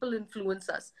these people influence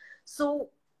us.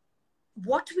 So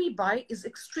what we buy is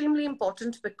extremely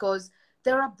important, because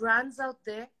there are brands out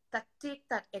there that take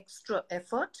that extra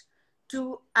effort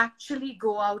to actually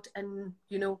go out and,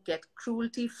 get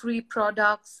cruelty-free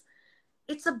products.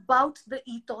 It's about the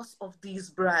ethos of these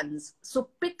brands. So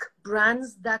pick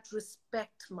brands that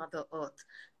respect Mother Earth.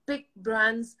 Pick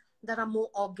brands that are more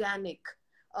organic.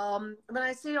 When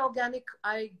I say organic,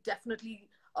 I definitely,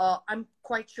 I'm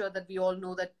quite sure that we all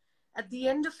know that at the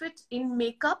end of it, in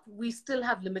makeup, we still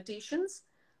have limitations.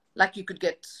 Like, you could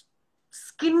get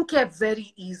skincare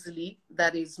very easily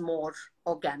that is more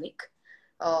organic.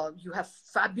 You have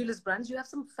fabulous brands. You have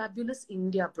some fabulous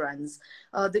India brands.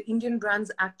 The Indian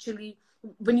brands actually,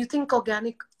 when you think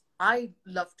organic, I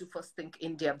love to first think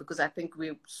India, because I think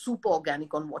we're super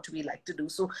organic on what we like to do.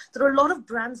 So there are a lot of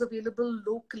brands available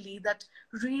locally that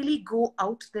really go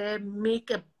out there,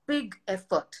 make a big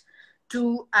effort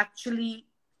to actually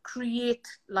create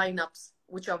lineups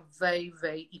which are very,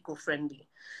 very eco-friendly.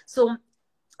 So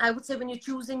I would say, when you're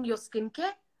choosing your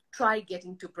skincare, try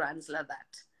getting to brands like that.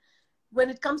 When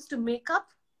it comes to makeup,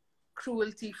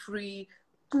 cruelty-free,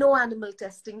 no animal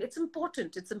testing. It's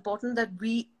important. It's important that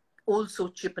we also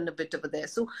chip in a bit over there.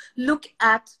 So look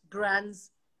at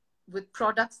brands with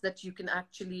products that you can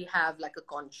actually have like a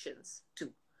conscience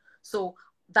to. So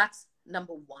that's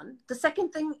number one. The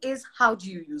second thing is, how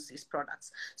do you use these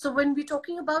products? So when we're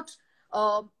talking about,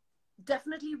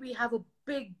 definitely we have a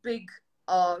big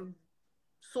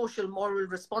social moral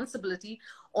responsibility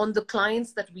on the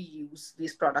clients that we use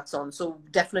these products on. So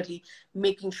definitely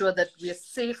making sure that we are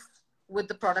safe with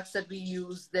the products that we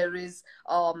use. There is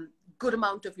good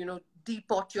amount of,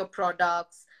 depot your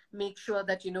products, make sure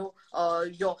that,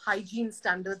 your hygiene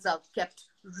standards are kept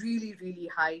really, really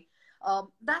high.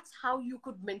 That's how you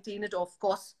could maintain it, of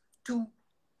course, to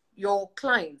your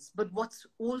clients. But what's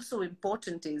also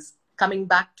important is, coming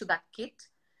back to that kit,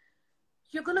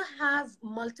 you're going to have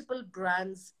multiple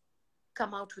brands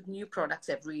come out with new products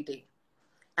every day.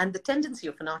 And the tendency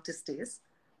of an artist is,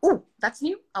 oh, that's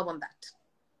new. I want that.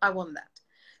 I want that.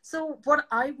 So what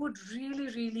I would really,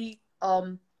 really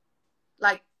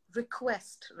like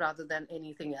request, rather than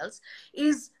anything else,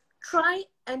 is try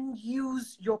and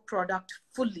use your product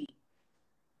fully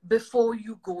before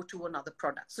you go to another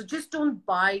product. So just don't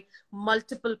buy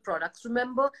multiple products.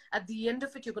 Remember, at the end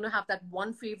of it, you're going to have that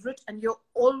one favorite, and you're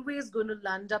always going to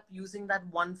land up using that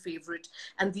one favorite,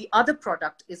 and the other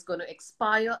product is going to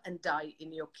expire and die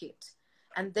in your kit.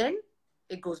 And then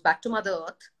it goes back to Mother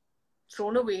Earth,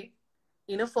 thrown away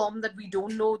in a form that we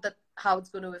don't know that how it's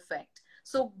going to affect.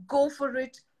 So go for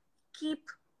it. Keep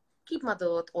Mother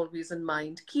Earth always in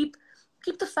mind. Keep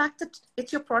the fact that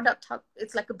it's your product.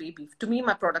 It's like a baby. To me,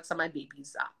 my products are my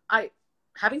babies.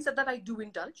 Having said that, I do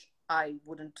indulge. I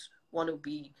wouldn't want to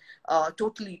be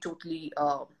totally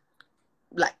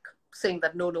like saying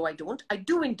that no, I don't. I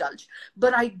do indulge,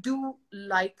 but I do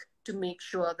like to make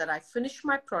sure that I finish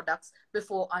my products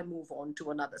before I move on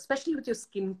to another, especially with your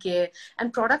skincare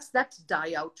and products that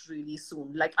die out really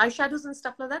soon, like eyeshadows and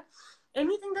stuff like that.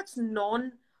 Anything that's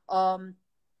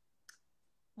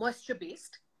moisture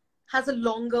based has a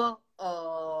longer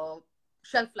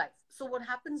shelf life. So what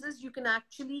happens is you can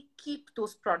actually keep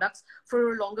those products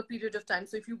for a longer period of time.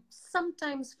 So if you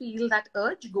sometimes feel that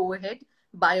urge, go ahead,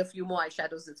 buy a few more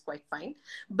eyeshadows. It's quite fine.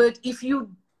 But if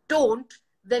you don't,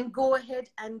 then go ahead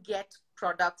and get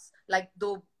products like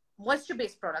the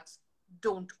moisture-based products.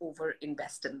 Don't over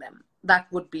invest in them. That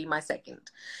would be my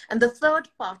second. And the third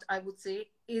part, I would say,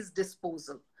 is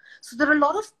disposal. So there are a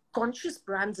lot of conscious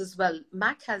brands as well.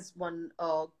 MAC has one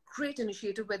great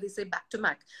initiative where they say back to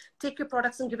MAC. Take your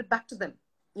products and give it back to them.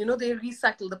 You know, they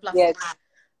recycle the plastic. Yes.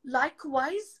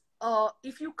 Likewise,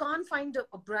 if you can't find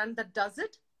a brand that does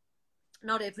it,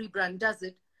 not every brand does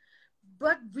it,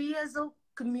 but we as a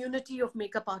community of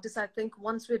makeup artists, I think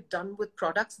once we're done with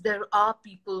products, there are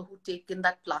people who take in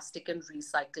that plastic and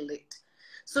recycle it.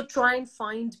 So try and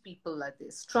find people like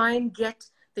this. Try and get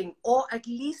thing, or at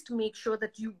least make sure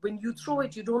that you, when you throw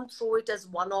it, you don't throw it as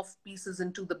one-off pieces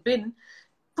into the bin.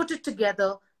 Put it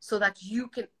together so that you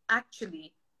can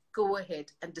actually go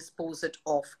ahead and dispose it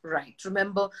off right.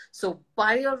 Remember, so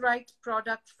buy a right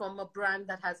product from a brand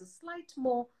that has a slight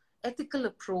more ethical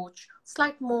approach,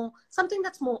 something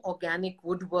that's more organic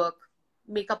would work.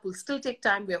 Makeup will still take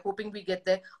time. We're hoping we get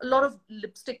there. A lot of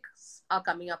lipsticks are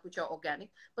coming up which are organic,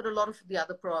 but a lot of the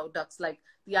other products like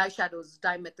the eyeshadows,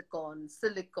 dimethicone,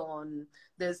 silicone,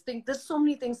 there's so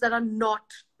many things that are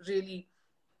not really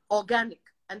organic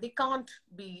and they can't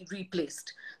be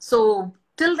replaced. So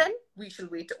till then, we shall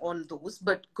wait on those,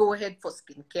 but go ahead for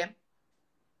skincare.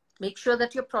 Make sure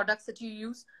that your products that you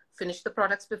use, finish the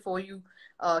products before you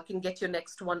can get your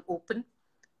next one open.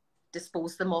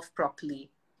 Dispose them off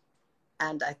properly.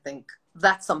 And I think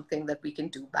that's something that we can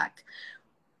do back.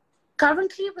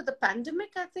 Currently, with the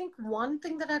pandemic, I think one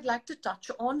thing that I'd like to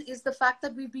touch on is the fact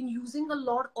that we've been using a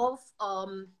lot of,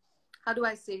 how do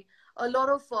I say, a lot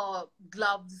of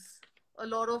gloves, a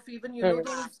lot of even, you know,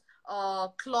 those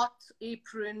cloth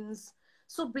aprons.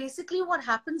 So basically what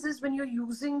happens is when you're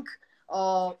using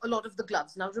a lot of the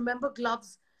gloves. Now, remember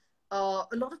gloves, a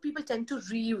lot of people tend to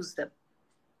reuse them,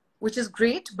 which is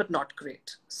great, but not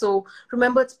great. So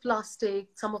remember, it's plastic.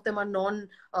 Some of them are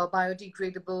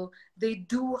non-biodegradable. They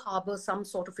do harbor some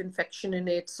sort of infection in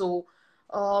it. So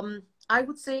I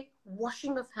would say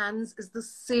washing of hands is the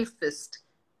safest,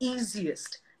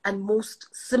 easiest, and most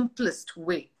simplest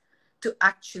way to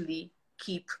actually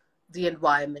keep the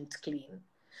environment clean.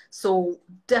 So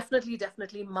definitely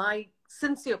my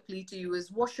sincere plea to you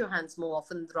is wash your hands more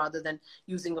often rather than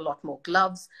using a lot more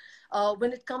gloves.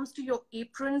 When it comes to your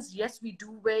aprons, yes, we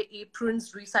do wear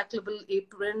aprons, recyclable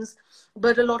aprons,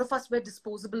 but a lot of us wear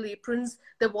disposable aprons.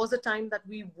 There was a time that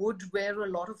we would wear a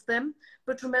lot of them,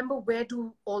 but remember, where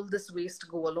do all this waste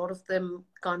go? A lot of them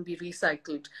can't be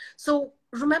recycled. So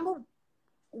remember,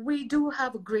 we do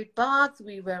have a great bath,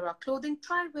 we wear our clothing.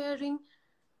 Try wearing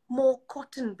more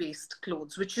cotton-based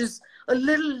clothes, which is a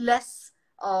little less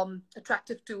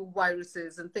attractive to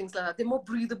viruses and things like that. They're more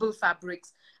breathable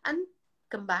fabrics. And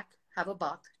come back, have a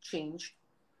bath, change,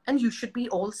 and you should be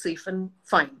all safe and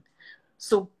fine.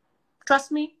 So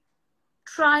trust me,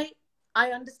 try.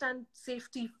 I understand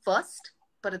safety first,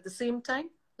 but at the same time,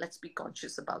 let's be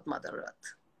conscious about Mother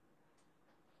Earth.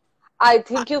 I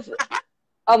think you've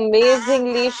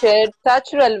amazingly shared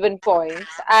such relevant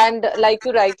points. And like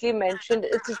you rightly mentioned,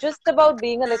 it's just about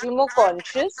being a little more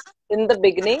conscious in the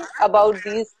beginning about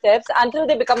these steps until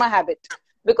they become a habit.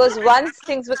 Because once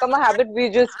things become a habit, we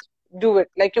just do it.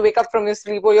 Like you wake up from your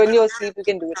sleep or you're in your sleep, you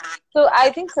can do it. So I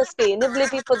think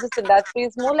sustainability for this industry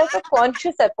is more like a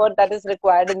conscious effort that is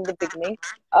required in the beginning.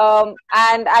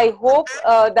 And I hope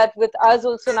that with us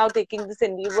also now taking this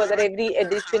endeavor, that every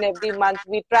edition, every month,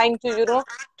 we're trying to,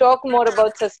 talk more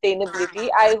about sustainability.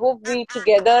 I hope we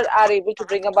together are able to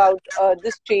bring about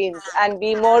this change and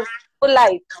be more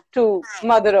polite to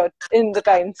Mother Earth in the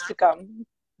times to come.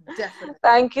 Definitely.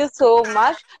 Thank you so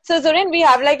much. So, Zorain, we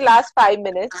have like last 5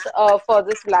 minutes for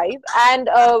this live, and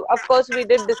of course, we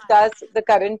did discuss the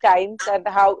current times and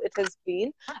how it has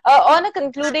been. On a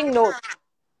concluding note,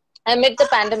 amid the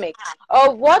pandemic,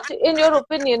 what, in your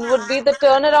opinion, would be the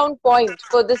turnaround point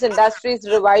for this industry's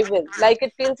revival? Like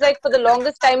it feels like for the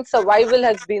longest time, survival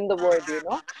has been the word.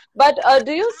 But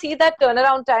do you see that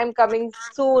turnaround time coming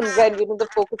soon when the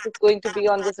focus is going to be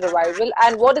on this revival,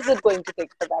 and what is it going to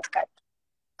take for that time?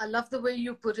 I love the way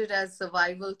you put it as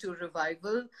survival to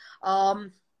revival. And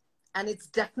it's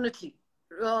definitely,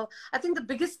 I think the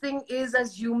biggest thing is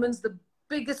as humans, the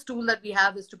biggest tool that we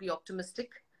have is to be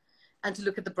optimistic and to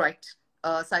look at the bright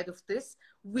side of this.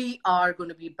 We are going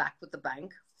to be back with the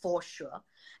bang for sure.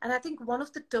 And I think one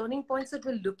of the turning points that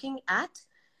we're looking at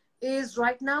is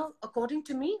right now, according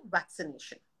to me,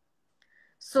 vaccination.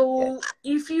 So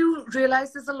if you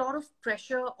realize there's a lot of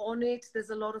pressure on it,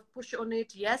 there's a lot of push on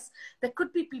it, yes, there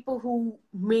could be people who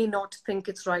may not think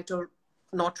it's right or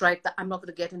not right. I'm not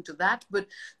going to get into that. But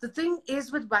the thing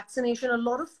is with vaccination, a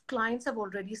lot of clients have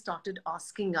already started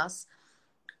asking us,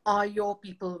 are your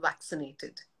people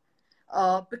vaccinated?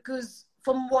 Because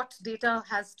from what data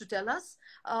has to tell us,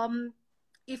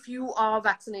 if you are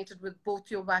vaccinated with both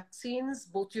your vaccines,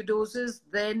 both your doses,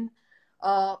 then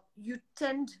you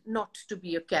tend not to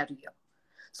be a carrier.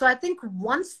 So I think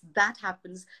once that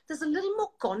happens, there's a little more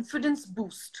confidence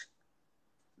boost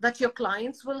that your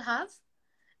clients will have.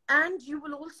 And you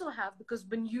will also have, because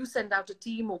when you send out a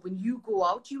team or when you go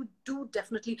out, you do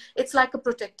definitely, it's like a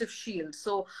protective shield.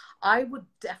 So I would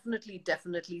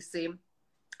definitely say,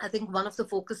 I think one of the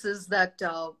focuses that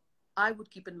I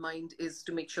would keep in mind is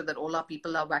to make sure that all our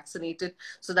people are vaccinated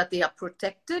so that they are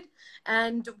protected.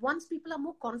 And once people are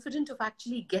more confident of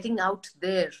actually getting out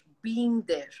there, being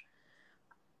there,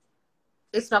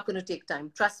 it's not going to take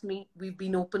time. Trust me, we've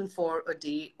been open for a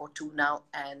day or two now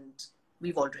and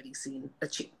we've already seen a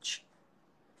change.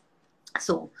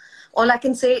 So all I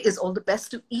can say is all the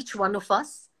best to each one of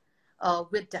us.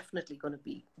 We're definitely going to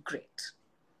be great.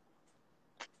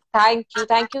 Thank you.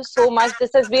 Thank you so much. This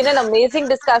has been an amazing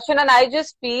discussion, and I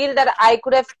just feel that I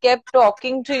could have kept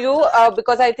talking to you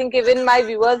because I think even my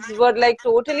viewers were like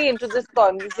totally into this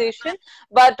conversation.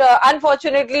 But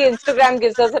unfortunately, Instagram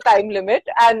gives us a time limit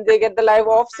and they get the live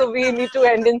off, so we need to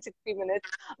end in 60 minutes.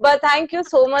 But thank you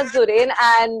so much, Zorain.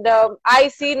 And I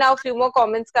see now a few more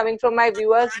comments coming from my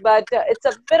viewers, but it's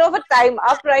a bit of a time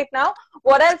up right now.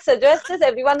 What I'll suggest is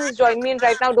everyone who's joined me in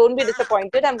right now, don't be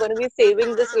disappointed. I'm going to be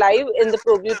saving this live in the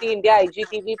Pro Beauty India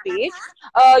IGTV page.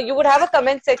 You would have a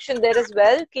comment section there as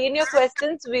well. Key in your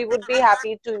questions. We would be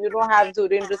happy to, have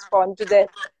Zorain respond to them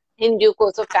in due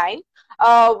course of time.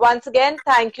 Once again,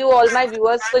 thank you all my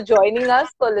viewers for joining us,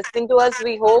 for listening to us.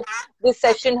 We hope this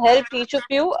session helped each of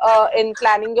you in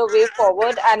planning your way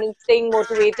forward and in staying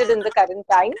motivated in the current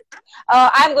time.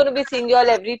 I'm going to be seeing you all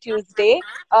every Tuesday,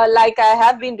 like I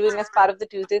have been doing as part of the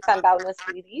Tuesday Sundowner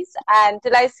series. And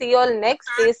till I see you all next,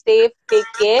 stay safe, take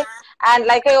care. And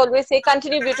like I always say,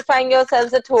 continue beautifying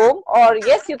yourselves at home. Or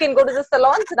yes, you can go to the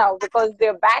salons now because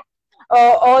they're back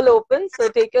all open. So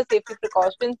take your safety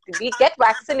precautions. Get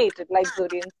vaccinated, like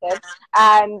Zorain said.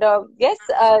 And yes,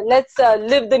 let's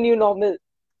live the new normal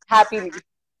happily.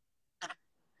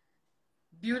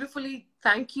 Beautifully.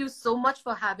 Thank you so much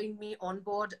for having me on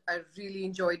board. I really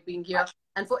enjoyed being here.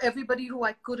 And for everybody who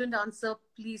I couldn't answer,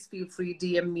 please feel free,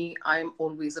 DM me. I'm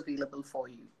always available for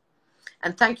you.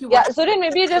 And thank you. Yeah, Zorain,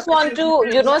 maybe you just want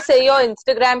to, say your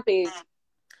Instagram page.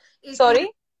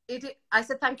 Sorry? I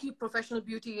said thank you, Professional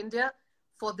Beauty India,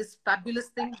 for this fabulous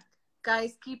thing.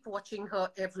 Guys, keep watching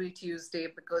her every Tuesday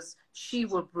because she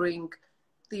will bring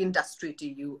the industry to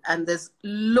you. And there's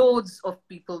loads of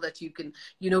people that you can,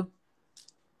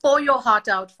 pour your heart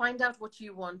out, find out what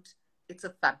you want. It's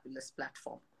a fabulous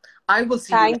platform. I will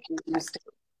see you next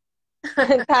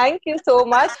Tuesday. Thank you so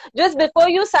much. Just before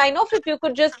you sign off, if you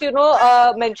could just,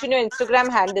 mention your Instagram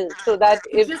handle so that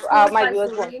if my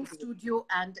viewers want to. Studio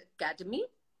and Academy.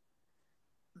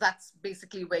 That's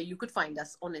basically where you could find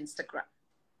us on Instagram.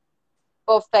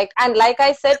 Perfect. And like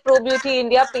I said, Pro Beauty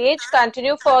India page,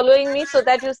 continue following me so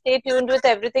that you stay tuned with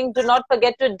everything. Do not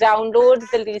forget to download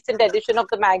the recent edition of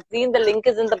the magazine. The link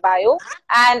is in the bio.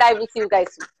 And I will see you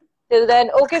guys soon. Till then,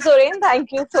 okay, Zorain,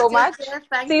 thank you so Take much. care.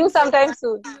 Thank See you you so sometime much.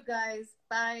 soon. See you guys.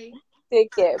 Bye.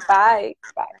 Take care. Bye.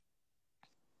 Bye.